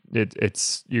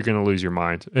 It's you're gonna lose your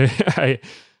mind.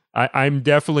 I'm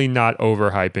definitely not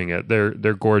overhyping it.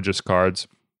 They're gorgeous cards.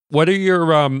 What are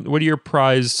your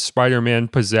prized Spider-Man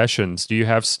possessions? Do you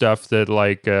have stuff that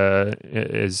like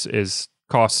is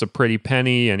costs a pretty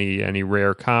penny? Any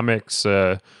rare comics?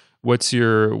 What's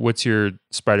your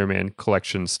Spider-Man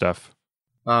collection stuff?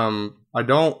 I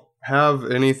don't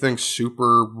have anything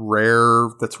super rare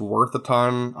that's worth a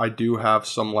ton. I do have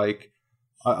some like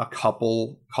a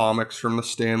couple comics from the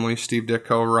Stanley Steve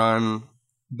Ditko run.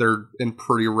 They're in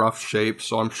pretty rough shape,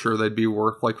 so I'm sure they'd be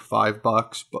worth like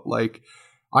 $5. But like,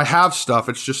 I have stuff.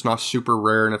 It's just not super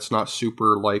rare, and it's not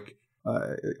super like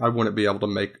I wouldn't be able to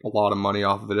make a lot of money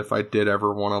off of it if I did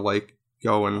ever want to like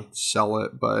go and sell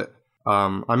it. But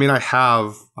I mean, I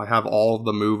have all of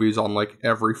the movies on like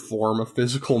every form of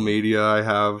physical media. I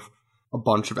have a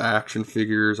bunch of action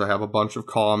figures. I have a bunch of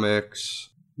comics,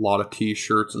 a lot of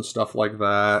T-shirts and stuff like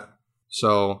that.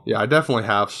 So yeah, I definitely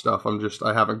have stuff.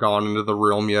 I haven't gone into the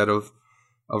realm yet of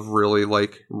really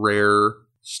like rare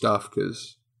stuff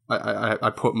because I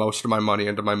put most of my money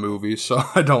into my movies, so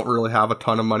I don't really have a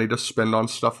ton of money to spend on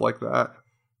stuff like that.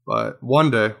 But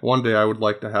one day I would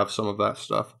like to have some of that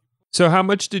stuff. So how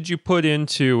much did you put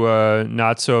into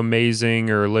Not So Amazing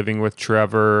or Living with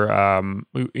Trevor?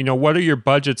 What are your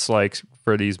budgets like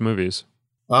for these movies?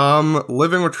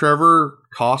 Living with Trevor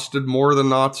costed more than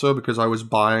Not So because I was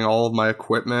buying all of my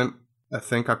equipment. I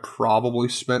think I probably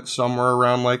spent somewhere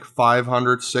around like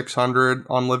 500, 600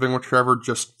 on Living with Trevor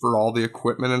just for all the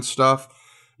equipment and stuff.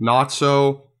 Not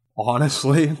So,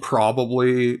 honestly,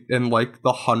 probably in like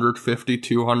the $150,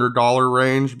 $200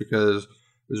 range because it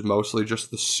was mostly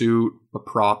just the suit, the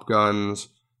prop guns.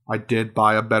 I did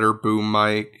buy a better boom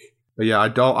mic. But yeah,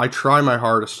 I try my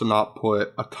hardest to not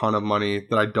put a ton of money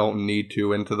that I don't need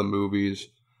to into the movies.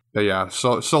 But yeah,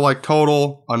 so like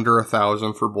total under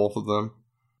 $1,000 for both of them.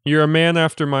 You're a man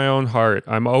after my own heart.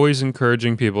 I'm always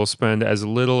encouraging people spend as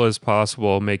little as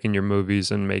possible making your movies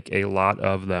and make a lot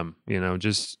of them.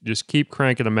 Just keep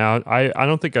cranking them out. I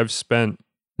don't think I've spent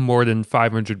more than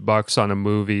 $500 on a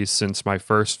movie since my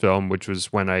first film, which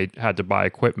was when I had to buy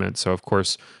equipment. So of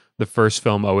course, the first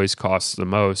film always costs the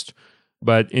most.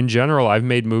 But in general, I've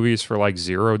made movies for like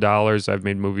 $0. I've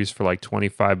made movies for like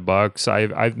 $25.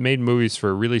 I've made movies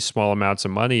for really small amounts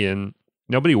of money, and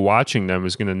nobody watching them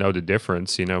is going to know the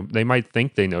difference. They might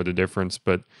think they know the difference,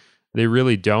 but they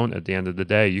really don't. At the end of the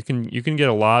day, you can get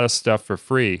a lot of stuff for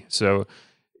free. So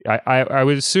I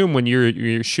would assume when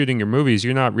you're shooting your movies,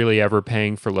 you're not really ever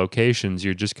paying for locations.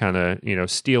 You're just kind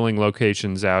of stealing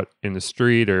locations out in the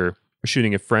street or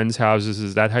shooting at friends' houses.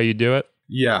 Is that how you do it?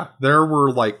 Yeah, there were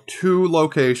like 2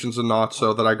 locations in Not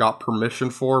So that I got permission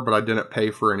for, but I didn't pay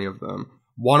for any of them.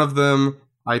 One of them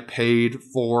I paid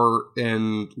for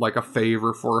in like a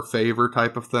favor for a favor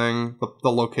type of thing.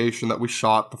 The location that we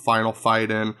shot the final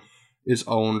fight in is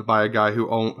owned by a guy who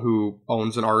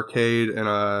owns an arcade and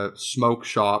a smoke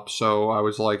shop. So I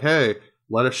was like, hey,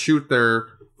 let us shoot there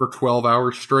for 12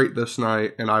 hours straight this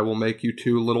night, and I will make you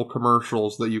 2 little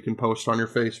commercials that you can post on your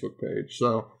Facebook page.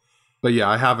 So, but yeah,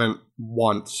 I haven't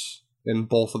once in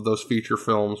both of those feature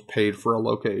films paid for a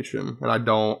location, and I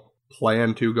don't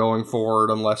plan to going forward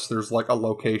unless there's like a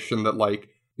location that like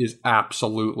is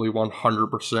absolutely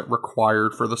 100%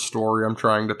 required for the story I'm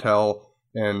trying to tell,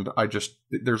 and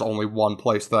there's only one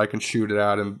place that I can shoot it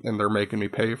at, and they're making me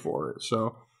pay for it.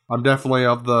 So I'm definitely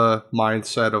of the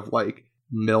mindset of like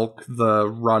milk the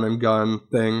run and gun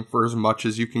thing for as much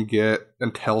as you can get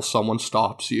until someone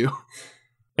stops you.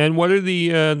 And what are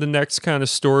the next kind of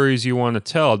stories you want to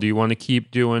tell? Do you want to keep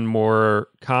doing more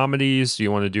comedies? Do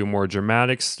you want to do more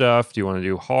dramatic stuff? Do you want to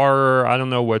do horror? I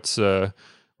don't know what's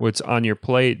on your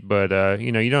plate, but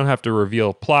you don't have to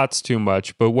reveal plots too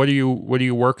much. But what are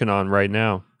you working on right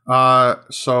now?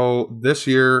 So this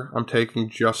year I'm taking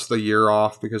just the year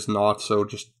off because Not So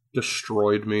just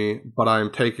destroyed me. But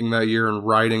I'm taking that year and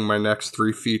writing my next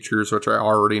 3 features, which I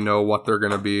already know what they're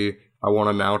going to be. I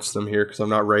won't announce them here because I'm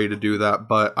not ready to do that.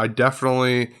 But I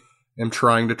definitely am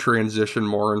trying to transition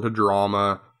more into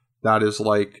drama. That is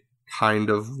like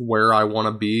kind of where I want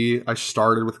to be. I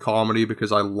started with comedy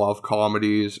because I love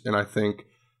comedies, and I think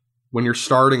when you're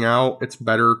starting out, it's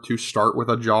better to start with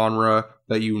a genre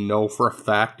that you know for a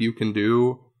fact you can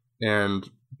do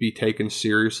and be taken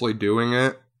seriously doing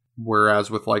it. Whereas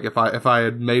with like if I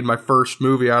had made my first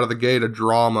movie out of the gate a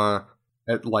drama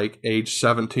at like age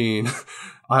 17,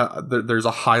 there's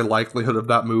a high likelihood of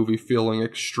that movie feeling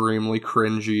extremely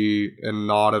cringy and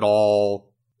not at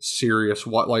all serious.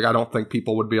 I don't think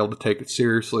people would be able to take it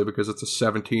seriously because it's a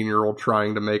 17-year-old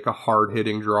trying to make a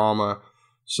hard-hitting drama.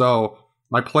 So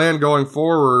my plan going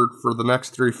forward for the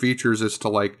next 3 features is to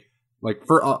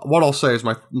what I'll say is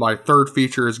my third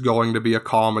feature is going to be a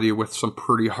comedy with some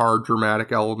pretty hard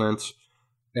dramatic elements,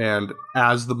 and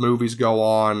as the movies go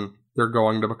on, they're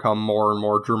going to become more and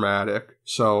more dramatic.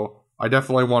 So I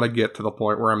definitely want to get to the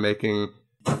point where I'm making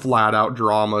flat out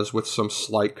dramas with some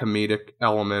slight comedic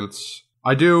elements.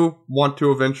 I do want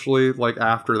to eventually,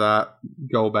 after that,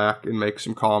 go back and make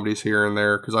some comedies here and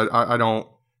there, because I don't,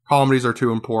 comedies are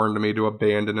too important to me to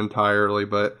abandon entirely,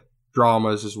 but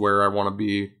dramas is where I want to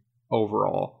be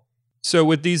overall. So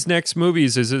with these next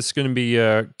movies, is this going to be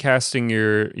casting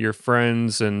your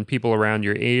friends and people around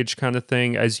your age kind of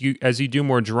thing? As you do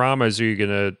more dramas, are you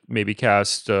going to maybe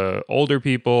cast older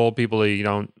people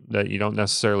that you don't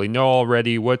necessarily know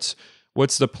already? What's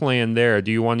the plan there?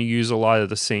 Do you want to use a lot of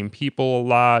the same people a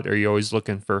lot? Are you always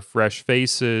looking for fresh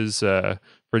faces for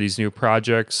these new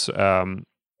projects?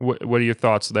 What are your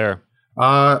thoughts there?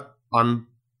 I'm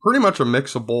pretty much a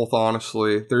mix of both,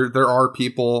 honestly. There are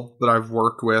people that I've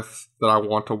worked with that I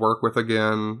want to work with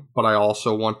again, but I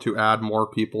also want to add more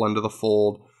people into the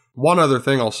fold. One other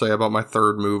thing I'll say about my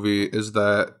third movie is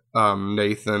that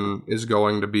Nathan is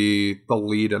going to be the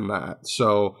lead in that.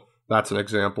 So that's an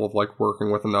example of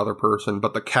working with another person.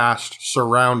 But the cast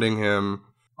surrounding him,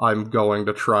 I'm going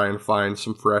to try and find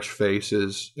some fresh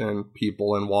faces and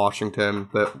people in Washington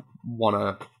that want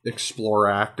to explore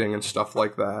acting and stuff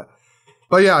like that.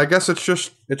 But yeah, I guess it's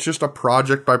just a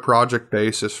project by project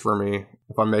basis for me.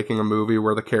 If I'm making a movie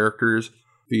where the characters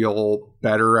feel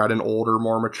better at an older,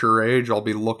 more mature age, I'll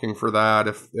be looking for that.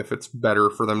 If it's better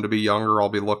for them to be younger, I'll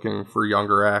be looking for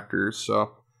younger actors.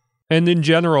 So, and in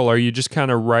general, are you just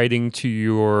kind of writing to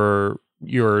your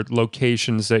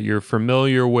locations that you're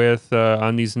familiar with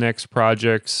on these next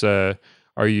projects? Would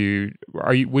you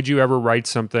ever write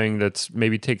something that's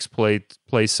maybe takes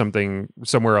place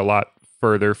somewhere a lot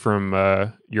further from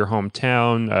your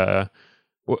hometown?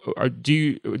 Do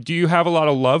you have a lot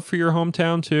of love for your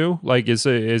hometown too? Is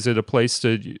it a place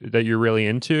that you're really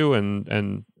into,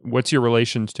 and what's your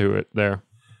relation to it there?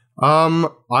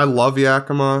 I love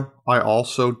Yakima. I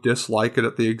also dislike it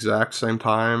at the exact same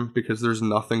time because there's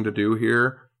nothing to do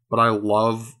here. But I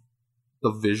love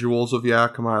the visuals of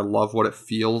Yakima. I love what it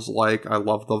feels like. I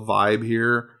love the vibe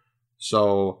here.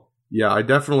 So yeah, I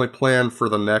definitely plan for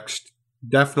the next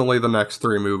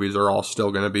 3 movies are all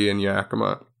still going to be in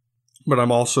Yakima. But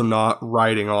I'm also not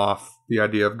writing off the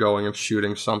idea of going and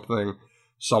shooting something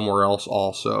somewhere else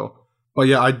also. But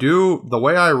yeah, I do, the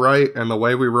way I write and the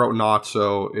way we wrote Not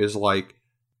So is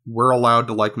we're allowed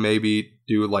to maybe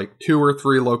do 2 or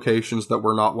 3 locations that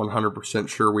we're not 100%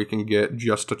 sure we can get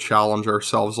just to challenge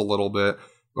ourselves a little bit.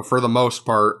 But for the most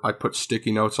part, I put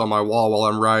sticky notes on my wall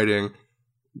while I'm writing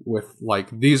with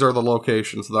these are the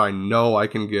locations that I know I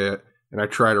can get, and I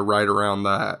try to write around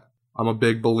that. I'm a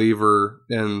big believer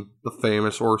in the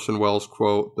famous Orson Welles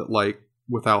quote that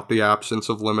without the absence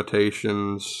of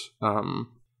limitations,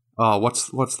 what's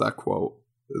that quote?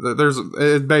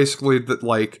 It's basically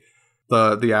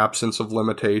that the absence of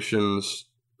limitations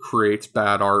creates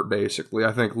bad art, basically.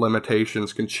 I think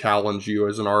limitations can challenge you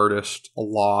as an artist a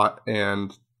lot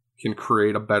and can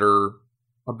create a better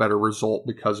result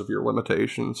because of your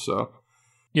limitations. So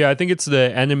yeah, I think it's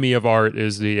the enemy of art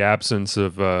is the absence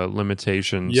of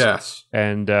limitations. yes.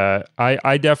 And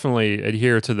I definitely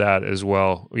adhere to that as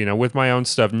well. With my own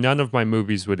stuff, none of my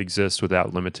movies would exist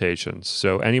without limitations.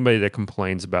 So anybody that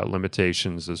complains about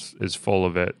limitations is full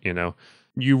of it.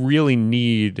 You really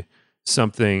need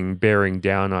something bearing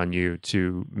down on you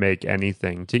to make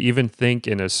anything, to even think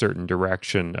in a certain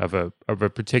direction of a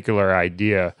particular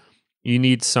idea. You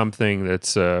need something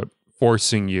that's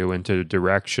forcing you into a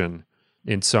direction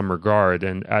in some regard.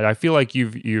 And I feel like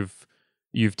you've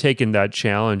taken that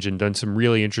challenge and done some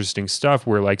really interesting stuff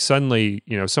where like suddenly,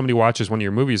 somebody watches one of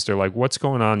your movies, they're like, what's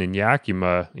going on in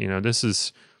Yakima? This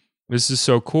is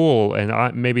so cool.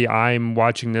 And maybe I'm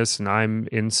watching this and I'm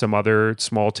in some other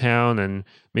small town and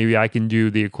maybe I can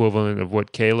do the equivalent of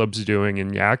what Caleb's doing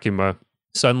in Yakima.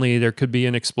 Suddenly there could be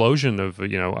an explosion of,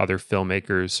 other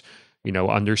filmmakers,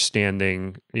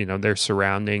 understanding, their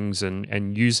surroundings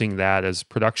and using that as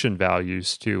production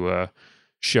values to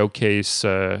showcase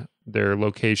their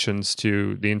locations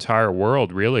to the entire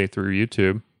world, really, through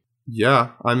YouTube.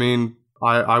 Yeah, I mean,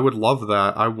 I would love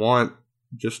that. I want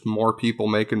just more people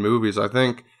making movies. I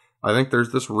think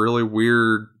there's this really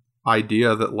weird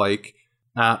idea that like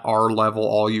at our level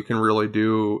all you can really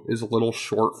do is little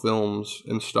short films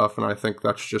and stuff, and I think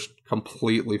that's just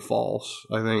completely false.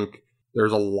 I think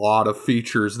there's a lot of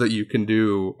features that you can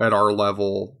do at our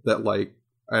level that like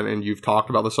and you've talked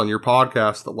about this on your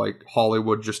podcast that like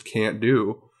Hollywood just can't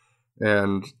do.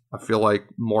 And I feel like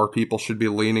more people should be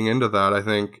leaning into that. I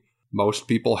think most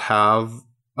people have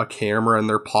a camera in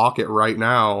their pocket right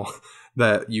now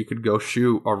that you could go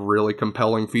shoot a really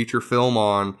compelling feature film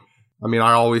on. I mean,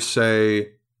 I always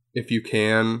say if you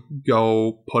can,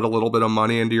 go put a little bit of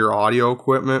money into your audio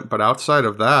equipment. But outside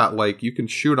of that, like you can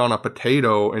shoot on a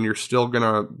potato and you're still going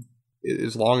to,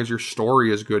 as long as your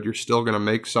story is good, you're still going to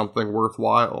make something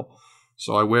worthwhile.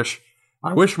 So I wish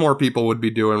more people would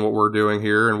be doing what we're doing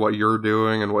here and what you're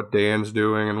doing and what Dan's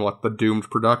doing and what the Doomed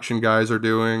production guys are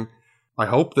doing. I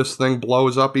hope this thing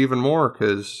blows up even more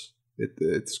because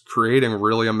it's creating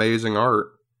really amazing art.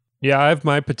 Yeah, I have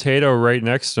my potato right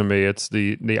next to me. It's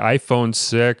the iPhone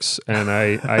 6, and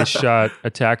I shot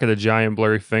Attack of the Giant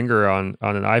Blurry Finger on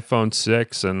an iPhone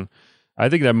 6, and I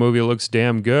think that movie looks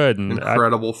damn good. And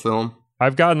incredible film.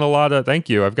 I've gotten a lot of thank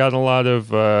you. I've gotten a lot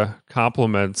of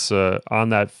compliments on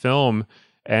that film,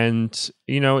 and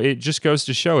it just goes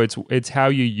to show it's how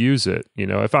you use it.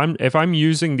 If I'm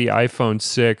using the iPhone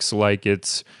 6 like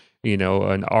it's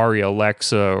an Arri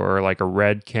Alexa or like a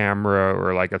Red camera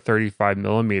or like a 35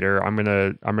 millimeter, I'm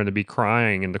gonna be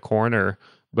crying in the corner.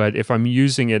 But if I'm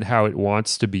using it how it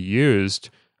wants to be used,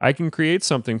 I can create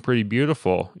something pretty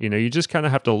beautiful. You just kind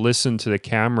of have to listen to the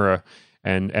camera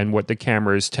and what the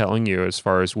camera is telling you as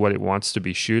far as what it wants to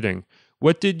be shooting.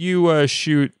 What did you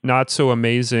shoot Not So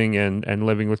Amazing and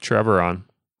Living with Trevor on?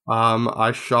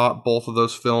 I shot both of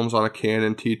those films on a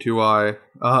Canon T2i.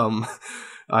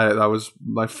 That was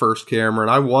my first camera,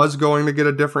 and I was going to get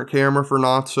a different camera for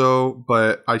Not So,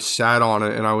 but I sat on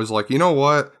it and I was like, you know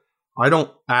what? I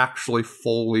don't actually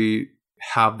fully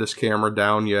have this camera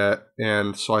down yet,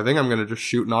 and so I think I'm going to just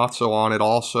shoot Not So on it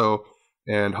also.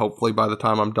 And hopefully by the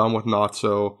time I'm done with Not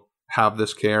So, have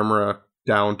this camera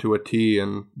down to a T.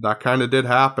 And that kind of did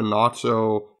happen. Not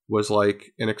So was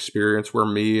like an experience where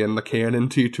me and the Canon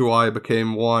T2i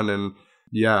became one. And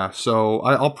yeah, so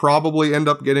I'll probably end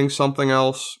up getting something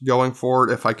else going forward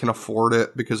if I can afford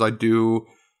it, because I do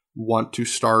want to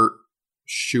start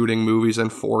shooting movies in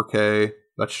 4K.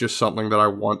 That's just something that I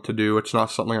want to do. It's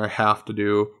not something I have to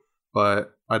do,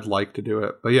 but I'd like to do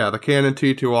it. But yeah, the Canon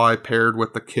T2i paired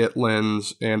with the kit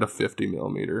lens and a 50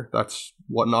 millimeter. That's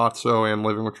what Not So and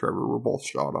Living with Trevor were both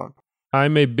shot on.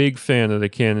 I'm a big fan of the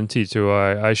Canon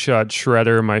T2i. I shot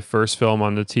Shredder, my first film,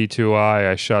 on the T2i.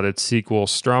 I shot its sequel,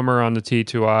 Strummer, on the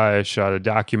T2i. I shot a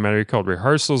documentary called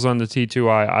Rehearsals on the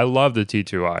T2i. I love the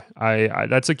T2i. I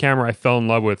that's a camera I fell in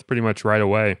love with pretty much right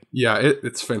away. Yeah,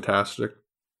 it's fantastic.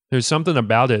 There's something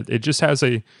about it. It just has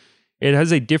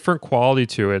a different quality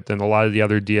to it than a lot of the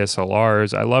other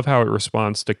DSLRs. I love how it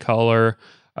responds to color.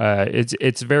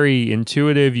 It's very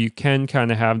intuitive. You can kind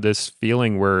of have this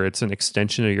feeling where it's an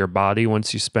extension of your body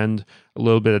once you spend a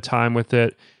little bit of time with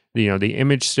it. The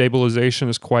image stabilization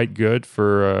is quite good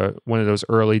for one of those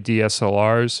early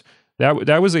DSLRs.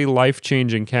 That was a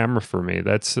life-changing camera for me.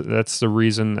 That's the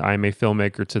reason I'm a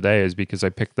filmmaker today, is because I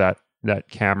picked that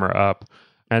camera up.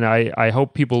 And I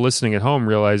hope people listening at home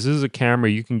realize this is a camera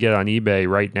you can get on eBay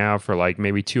right now for like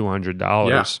maybe $200.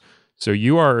 Yeah. So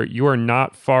you are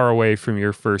not far away from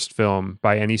your first film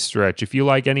by any stretch. If you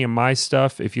like any of my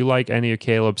stuff, if you like any of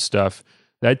Caleb's stuff,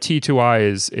 that T2i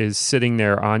is sitting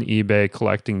there on eBay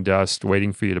collecting dust,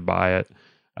 waiting for you to buy it.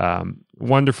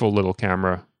 Wonderful little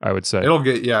camera, I would say. It'll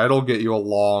get you a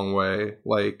long way.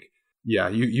 Like, yeah,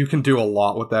 you can do a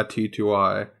lot with that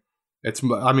T2i.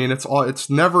 It's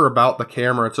never about the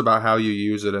camera. It's about how you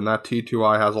use it. And that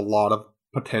T2i has a lot of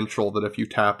potential that if you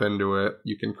tap into it,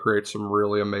 you can create some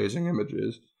really amazing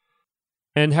images.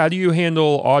 And how do you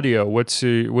handle audio? What's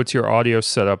your audio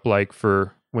setup like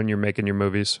for when you're making your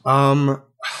movies?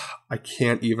 I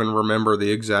can't even remember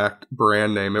the exact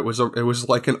brand name. It was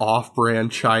like an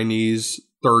off-brand Chinese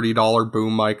 $30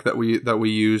 boom mic that we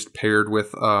used paired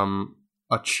with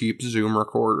a cheap Zoom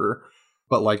recorder.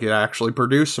 But like it actually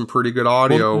produced some pretty good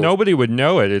audio. Well, nobody would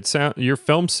know it. Your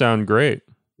films sound great.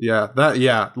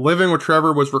 Yeah. Living with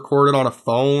Trevor was recorded on a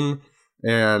phone,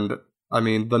 and I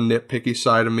mean, the nitpicky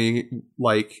side of me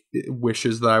like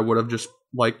wishes that I would have just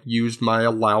like used my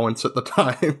allowance at the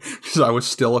time because I was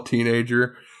still a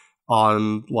teenager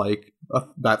on like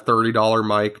that $30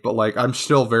 mic. But like, I'm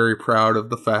still very proud of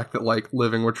the fact that like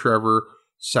Living with Trevor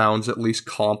sounds at least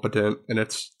competent, and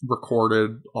it's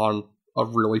recorded on a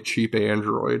really cheap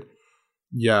Android.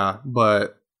 Yeah,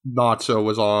 but Not So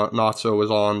was on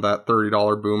that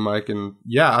 $30 boom mic, and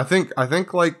yeah, I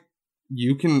think like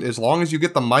you can, as long as you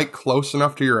get the mic close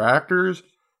enough to your actors,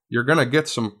 you're gonna get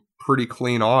some pretty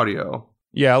clean audio.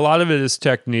 Yeah, a lot of it is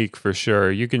technique for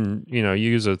sure. You can,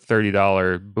 use a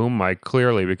 $30 boom mic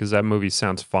clearly because that movie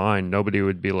sounds fine. Nobody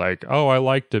would be like, "Oh, I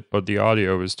liked it, but the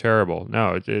audio was terrible."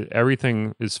 No,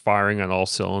 everything is firing on all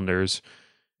cylinders.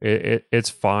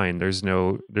 It's fine. There's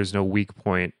no weak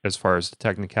point as far as the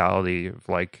technicality of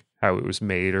like how it was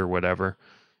made or whatever.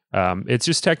 It's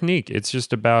just technique. It's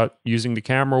just about using the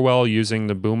camera well, using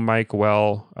the boom mic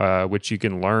well, which you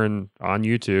can learn on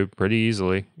YouTube pretty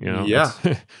easily. Yeah.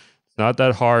 It's not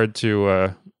that hard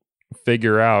to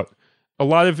figure out. A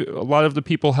lot of the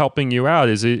people helping you out,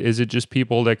 is it just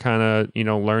people that kind of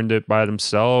learned it by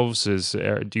themselves?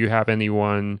 Do you have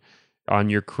anyone on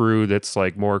your crew that's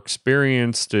like more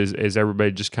experienced? Is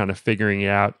everybody just kind of figuring it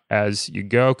out as you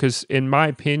go? Because in my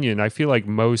opinion, I feel like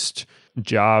most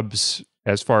jobs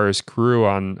as far as crew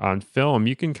on film,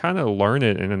 you can kind of learn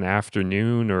it in an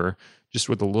afternoon or just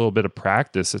with a little bit of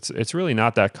practice. It's really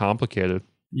not that complicated.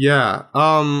 Yeah.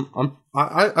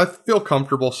 I feel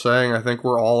comfortable saying I think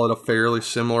we're all at a fairly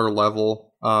similar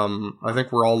level. I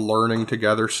think we're all learning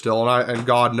together still, and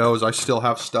God knows I still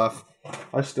have stuff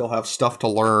to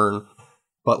learn.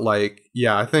 But like,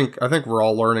 yeah, I think we're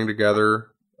all learning together.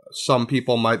 Some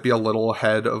people might be a little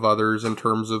ahead of others in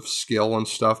terms of skill and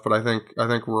stuff, but I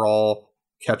think we're all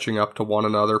catching up to one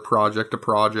another project to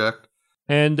project.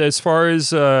 And as far as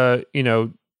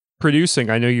producing,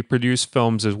 I know you produce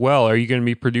films as well. Are you going to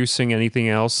be producing anything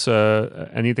else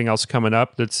coming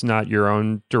up that's not your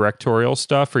own directorial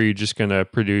stuff, or are you just going to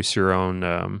produce your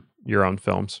own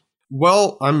films?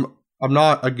 Well, I'm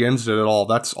not against it at all.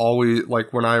 That's always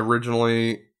like when I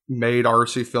originally made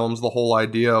RC Films, the whole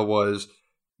idea was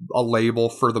a label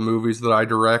for the movies that I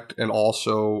direct and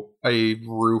also a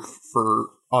roof for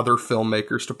other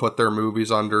filmmakers to put their movies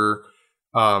under.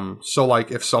 So like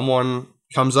if someone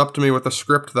comes up to me with a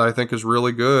script that I think is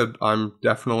really good, I'm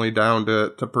definitely down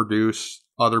to produce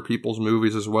other people's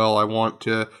movies as well. I want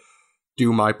to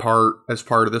do my part as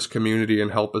part of this community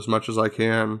and help as much as I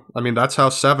can. I mean, that's how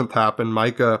Seventh happened.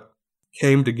 Micah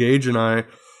came to Gage and I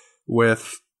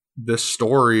with this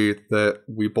story that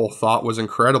we both thought was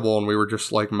incredible, and we were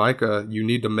just like, Micah, you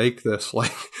need to make this.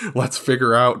 Like, let's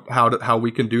figure out how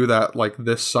we can do that like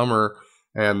this summer.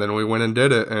 And then we went and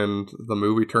did it, and the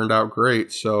movie turned out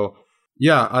great. So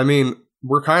yeah, I mean,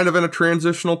 we're kind of in a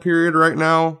transitional period right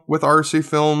now with RC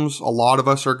Films. A lot of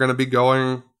us are going to be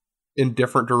going in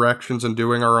different directions and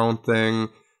doing our own thing,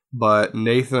 but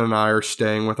Nathan and I are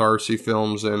staying with RC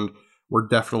Films, and we're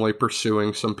definitely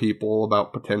pursuing some people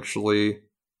about potentially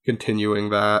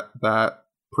continuing that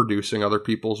producing other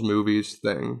people's movies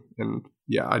thing. And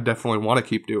yeah, I definitely want to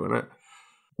keep doing it.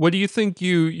 What do you think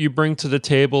you bring to the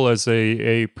table as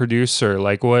a producer?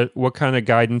 Like what kind of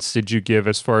guidance did you give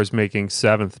as far as making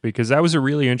Seventh? Because that was a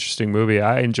really interesting movie.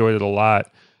 I enjoyed it a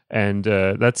lot. And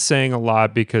that's saying a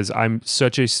lot because I'm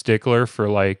such a stickler for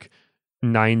like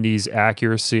 90s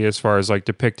accuracy as far as like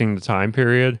depicting the time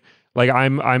period. Like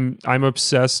I'm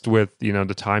obsessed with,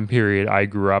 the time period I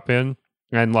grew up in.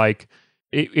 And like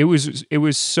it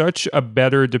was such a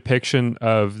better depiction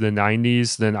of the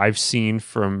 90s than I've seen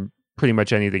from pretty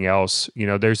much anything else.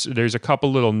 There's a couple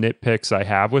little nitpicks I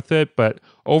have with it, but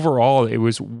overall it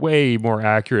was way more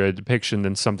accurate a depiction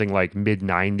than something like mid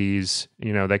 90s,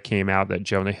 that came out, that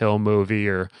Jonah Hill movie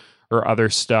or other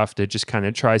stuff that just kind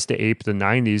of tries to ape the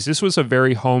 90s. This was a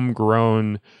very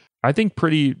homegrown, I think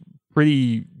pretty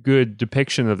good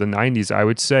depiction of the 90s, I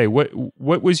would say. What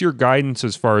was your guidance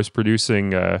as far as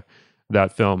producing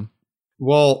that film?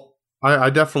 Well,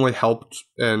 I definitely helped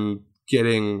in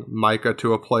getting Micah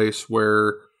to a place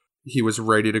where he was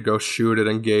ready to go shoot it,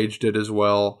 engaged it as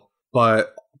well.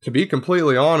 But to be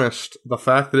completely honest, the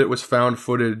fact that it was found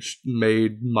footage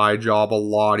made my job a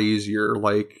lot easier.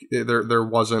 Like, there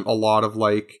wasn't a lot of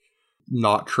like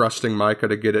not trusting Micah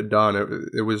to get it done.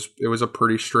 It was a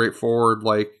pretty straightforward,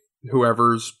 like,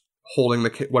 whoever's holding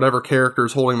whatever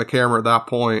character's holding the camera at that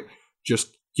point,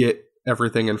 just get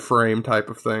everything in frame type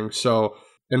of thing. So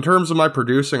in terms of my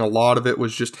producing, a lot of it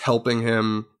was just helping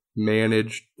him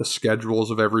manage the schedules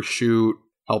of every shoot,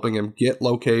 helping him get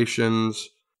locations.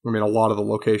 I mean, a lot of the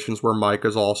locations were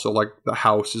Micah's also, like the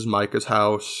house is Micah's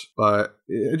house. But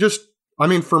it just, I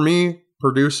mean, for me,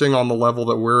 producing on the level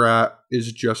that we're at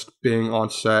is just being on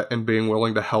set and being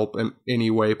willing to help in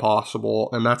any way possible.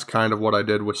 And that's kind of what I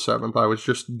did with Seventh. I was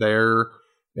just there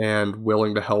and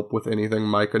willing to help with anything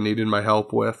Micah needed my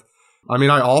help with. I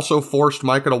mean, I also forced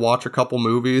Micah to watch a couple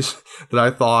movies that I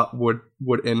thought would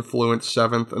influence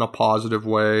Seventh in a positive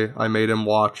way. I made him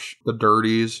watch The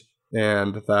Dirties,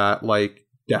 and that, like,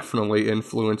 definitely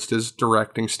influenced his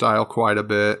directing style quite a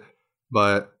bit.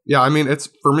 But yeah, I mean, it's,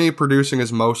 for me, producing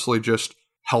is mostly just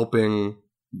helping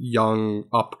young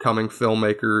upcoming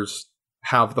filmmakers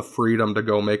have the freedom to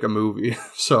go make a movie.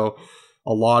 So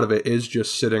a lot of it is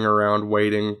just sitting around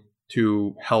waiting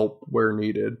to help where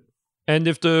needed. And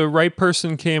if the right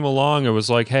person came along and was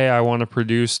like, hey, I want to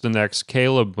produce the next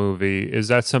Calob movie, is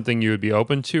that something you would be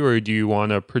open to, or do you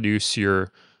want to produce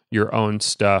your own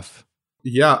stuff?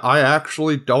 Yeah, I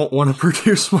actually don't want to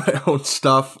produce my own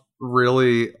stuff,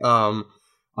 really.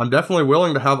 I'm definitely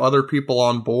willing to have other people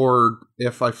on board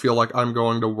if I feel like I'm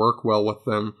going to work well with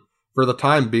them. For the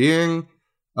time being,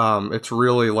 it's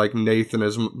really like Nathan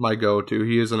is my go-to.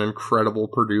 He is an incredible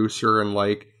producer, and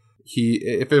like,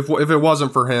 if it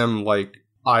wasn't for him, like,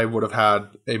 I would have had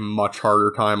a much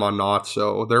harder time on Not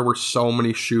So. There were so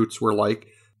many shoots where like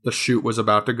the shoot was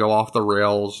about to go off the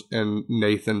rails and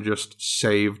Nathan just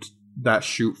saved that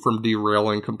shoot from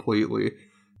derailing completely.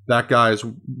 That guy's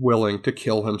willing to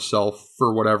kill himself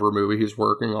for whatever movie he's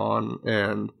working on,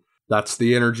 and that's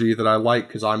the energy that I like,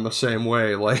 because I'm the same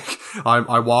way. Like,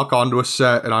 I walk onto a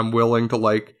set and I'm willing to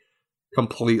like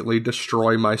completely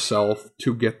destroy myself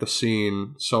to get the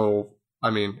scene. So, I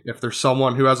mean, if there's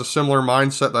someone who has a similar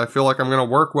mindset that I feel like I'm going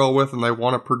to work well with and they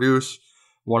want to produce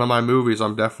one of my movies,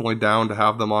 I'm definitely down to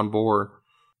have them on board.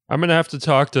 I'm going to have to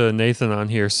talk to Nathan on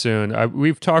here soon.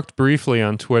 We've talked briefly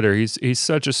on Twitter. He's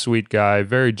such a sweet guy,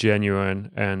 very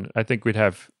genuine, and I think we'd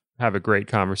have a great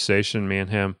conversation, me and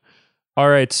him. All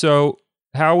right, so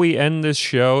how we end this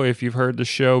show, if you've heard the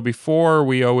show before,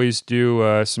 we always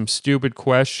do some stupid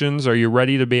questions. Are you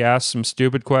ready to be asked some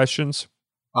stupid questions?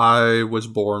 I was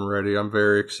born ready. I'm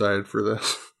very excited for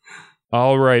this.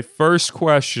 All right, first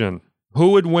question.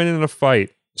 Who would win in a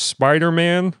fight,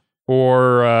 Spider-Man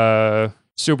or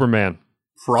Superman?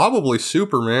 Probably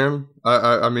Superman.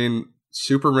 I mean,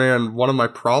 Superman, one of my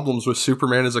problems with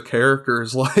Superman as a character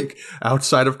is, like,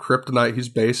 outside of Kryptonite, he's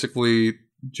basically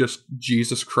just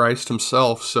Jesus Christ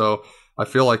himself. So I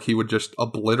feel like he would just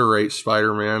obliterate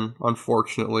Spider-Man,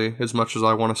 unfortunately. As much as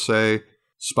I want to say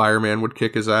Spider-Man would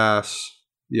kick his ass,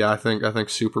 yeah, I think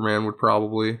Superman would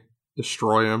probably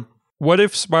destroy him. What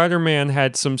if Spider-Man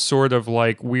had some sort of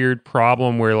like weird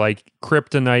problem where like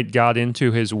kryptonite got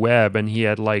into his web and he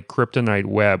had like kryptonite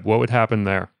web? What would happen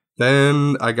there?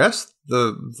 Then I guess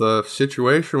the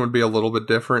situation would be a little bit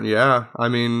different. Yeah, I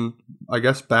mean, I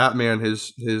guess Batman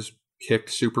has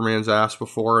kicked Superman's ass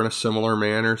before in a similar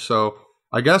manner. So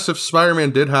I guess if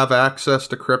Spider-Man did have access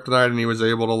to kryptonite and he was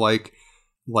able to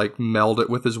like meld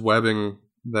it with his webbing,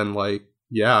 then like,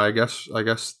 yeah, I guess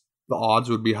the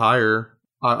odds would be higher.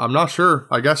 I'm not sure.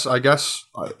 I guess,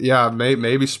 yeah,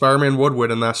 maybe Spider-Man would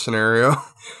win in that scenario.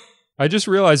 I just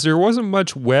realized there wasn't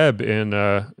much web in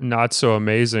Not So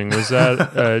Amazing. Was that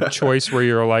a choice where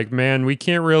you're like, man, we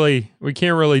can't really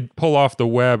pull off the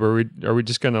web, or are we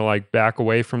just gonna like back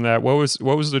away from that? What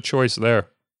was the choice there?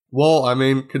 Well, I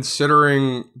mean,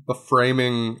 considering the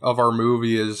framing of our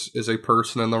movie is a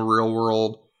person in the real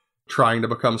world trying to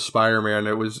become Spider-Man,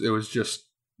 it was just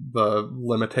the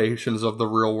limitations of the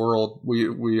real world.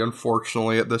 We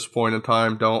unfortunately at this point in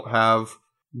time don't have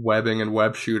webbing and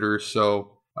web shooters,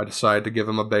 so I decided to give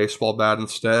him a baseball bat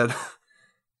instead.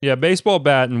 Yeah, baseball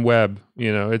bat and web,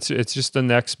 it's just the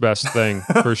next best thing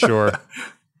for sure.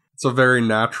 It's a very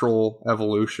natural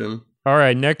evolution. All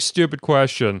right, next stupid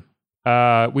question.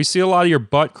 We see a lot of your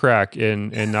butt crack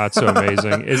in Not So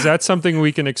Amazing. Is that something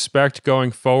we can expect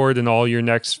going forward in all your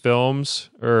next films,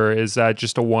 or is that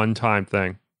just a one-time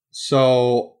thing?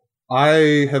 So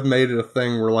I have made it a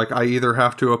thing where like I either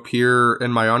have to appear in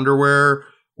my underwear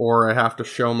or I have to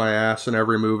show my ass in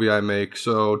every movie I make.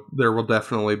 So there will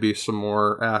definitely be some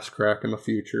more ass crack in the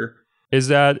future. Is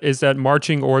that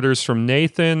marching orders from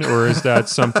Nathan, or is that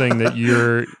something that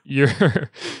you're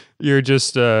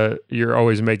just you're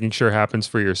always making sure happens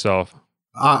for yourself?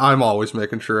 I'm always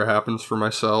making sure it happens for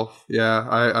myself. Yeah,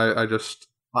 I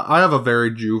have a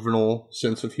very juvenile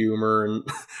sense of humor, and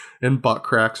and butt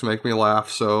cracks make me laugh.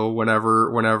 So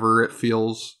whenever it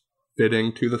feels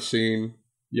fitting to the scene,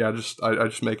 yeah, I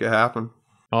just make it happen.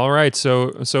 All right,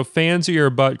 so fans of your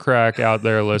butt crack out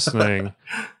there listening,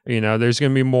 there's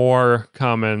going to be more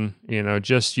coming.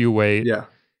 Just you wait. Yeah.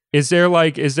 Is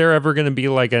there ever going to be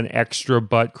like an extra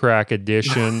butt crack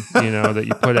edition, that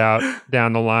you put out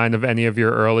down the line of any of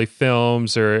your early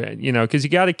films, or because you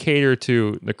got to cater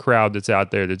to the crowd that's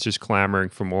out there that's just clamoring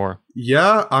for more.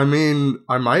 Yeah, I mean,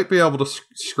 I might be able to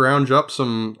scrounge up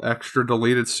some extra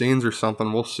deleted scenes or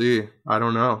something. We'll see. I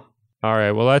don't know. All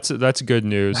right, well that's good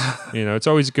news. It's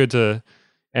always good to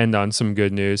end on some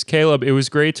good news. Calob, it was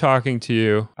great talking to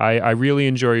you. I really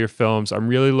enjoy your films. I'm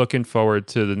really looking forward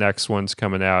to the next ones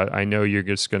coming out. I know you're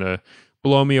just going to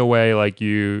blow me away like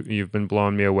you've been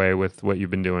blowing me away with what you've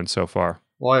been doing so far.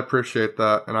 Well, I appreciate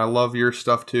that, and I love your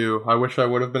stuff too. I wish I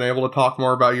would have been able to talk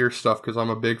more about your stuff because I'm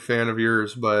a big fan of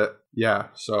yours, but yeah,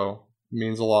 so it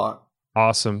means a lot.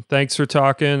 Awesome. Thanks for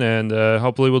talking, and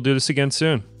hopefully we'll do this again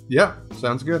soon. Yeah,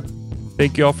 sounds good.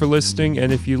 Thank you all for listening,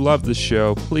 and if you love the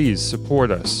show, please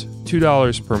support us.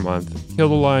 $2 per month.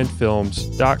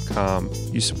 KillTheLionFilms.com.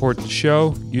 You support the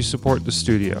show, you support the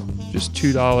studio. Just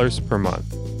 $2 per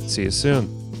month. See you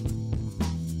soon.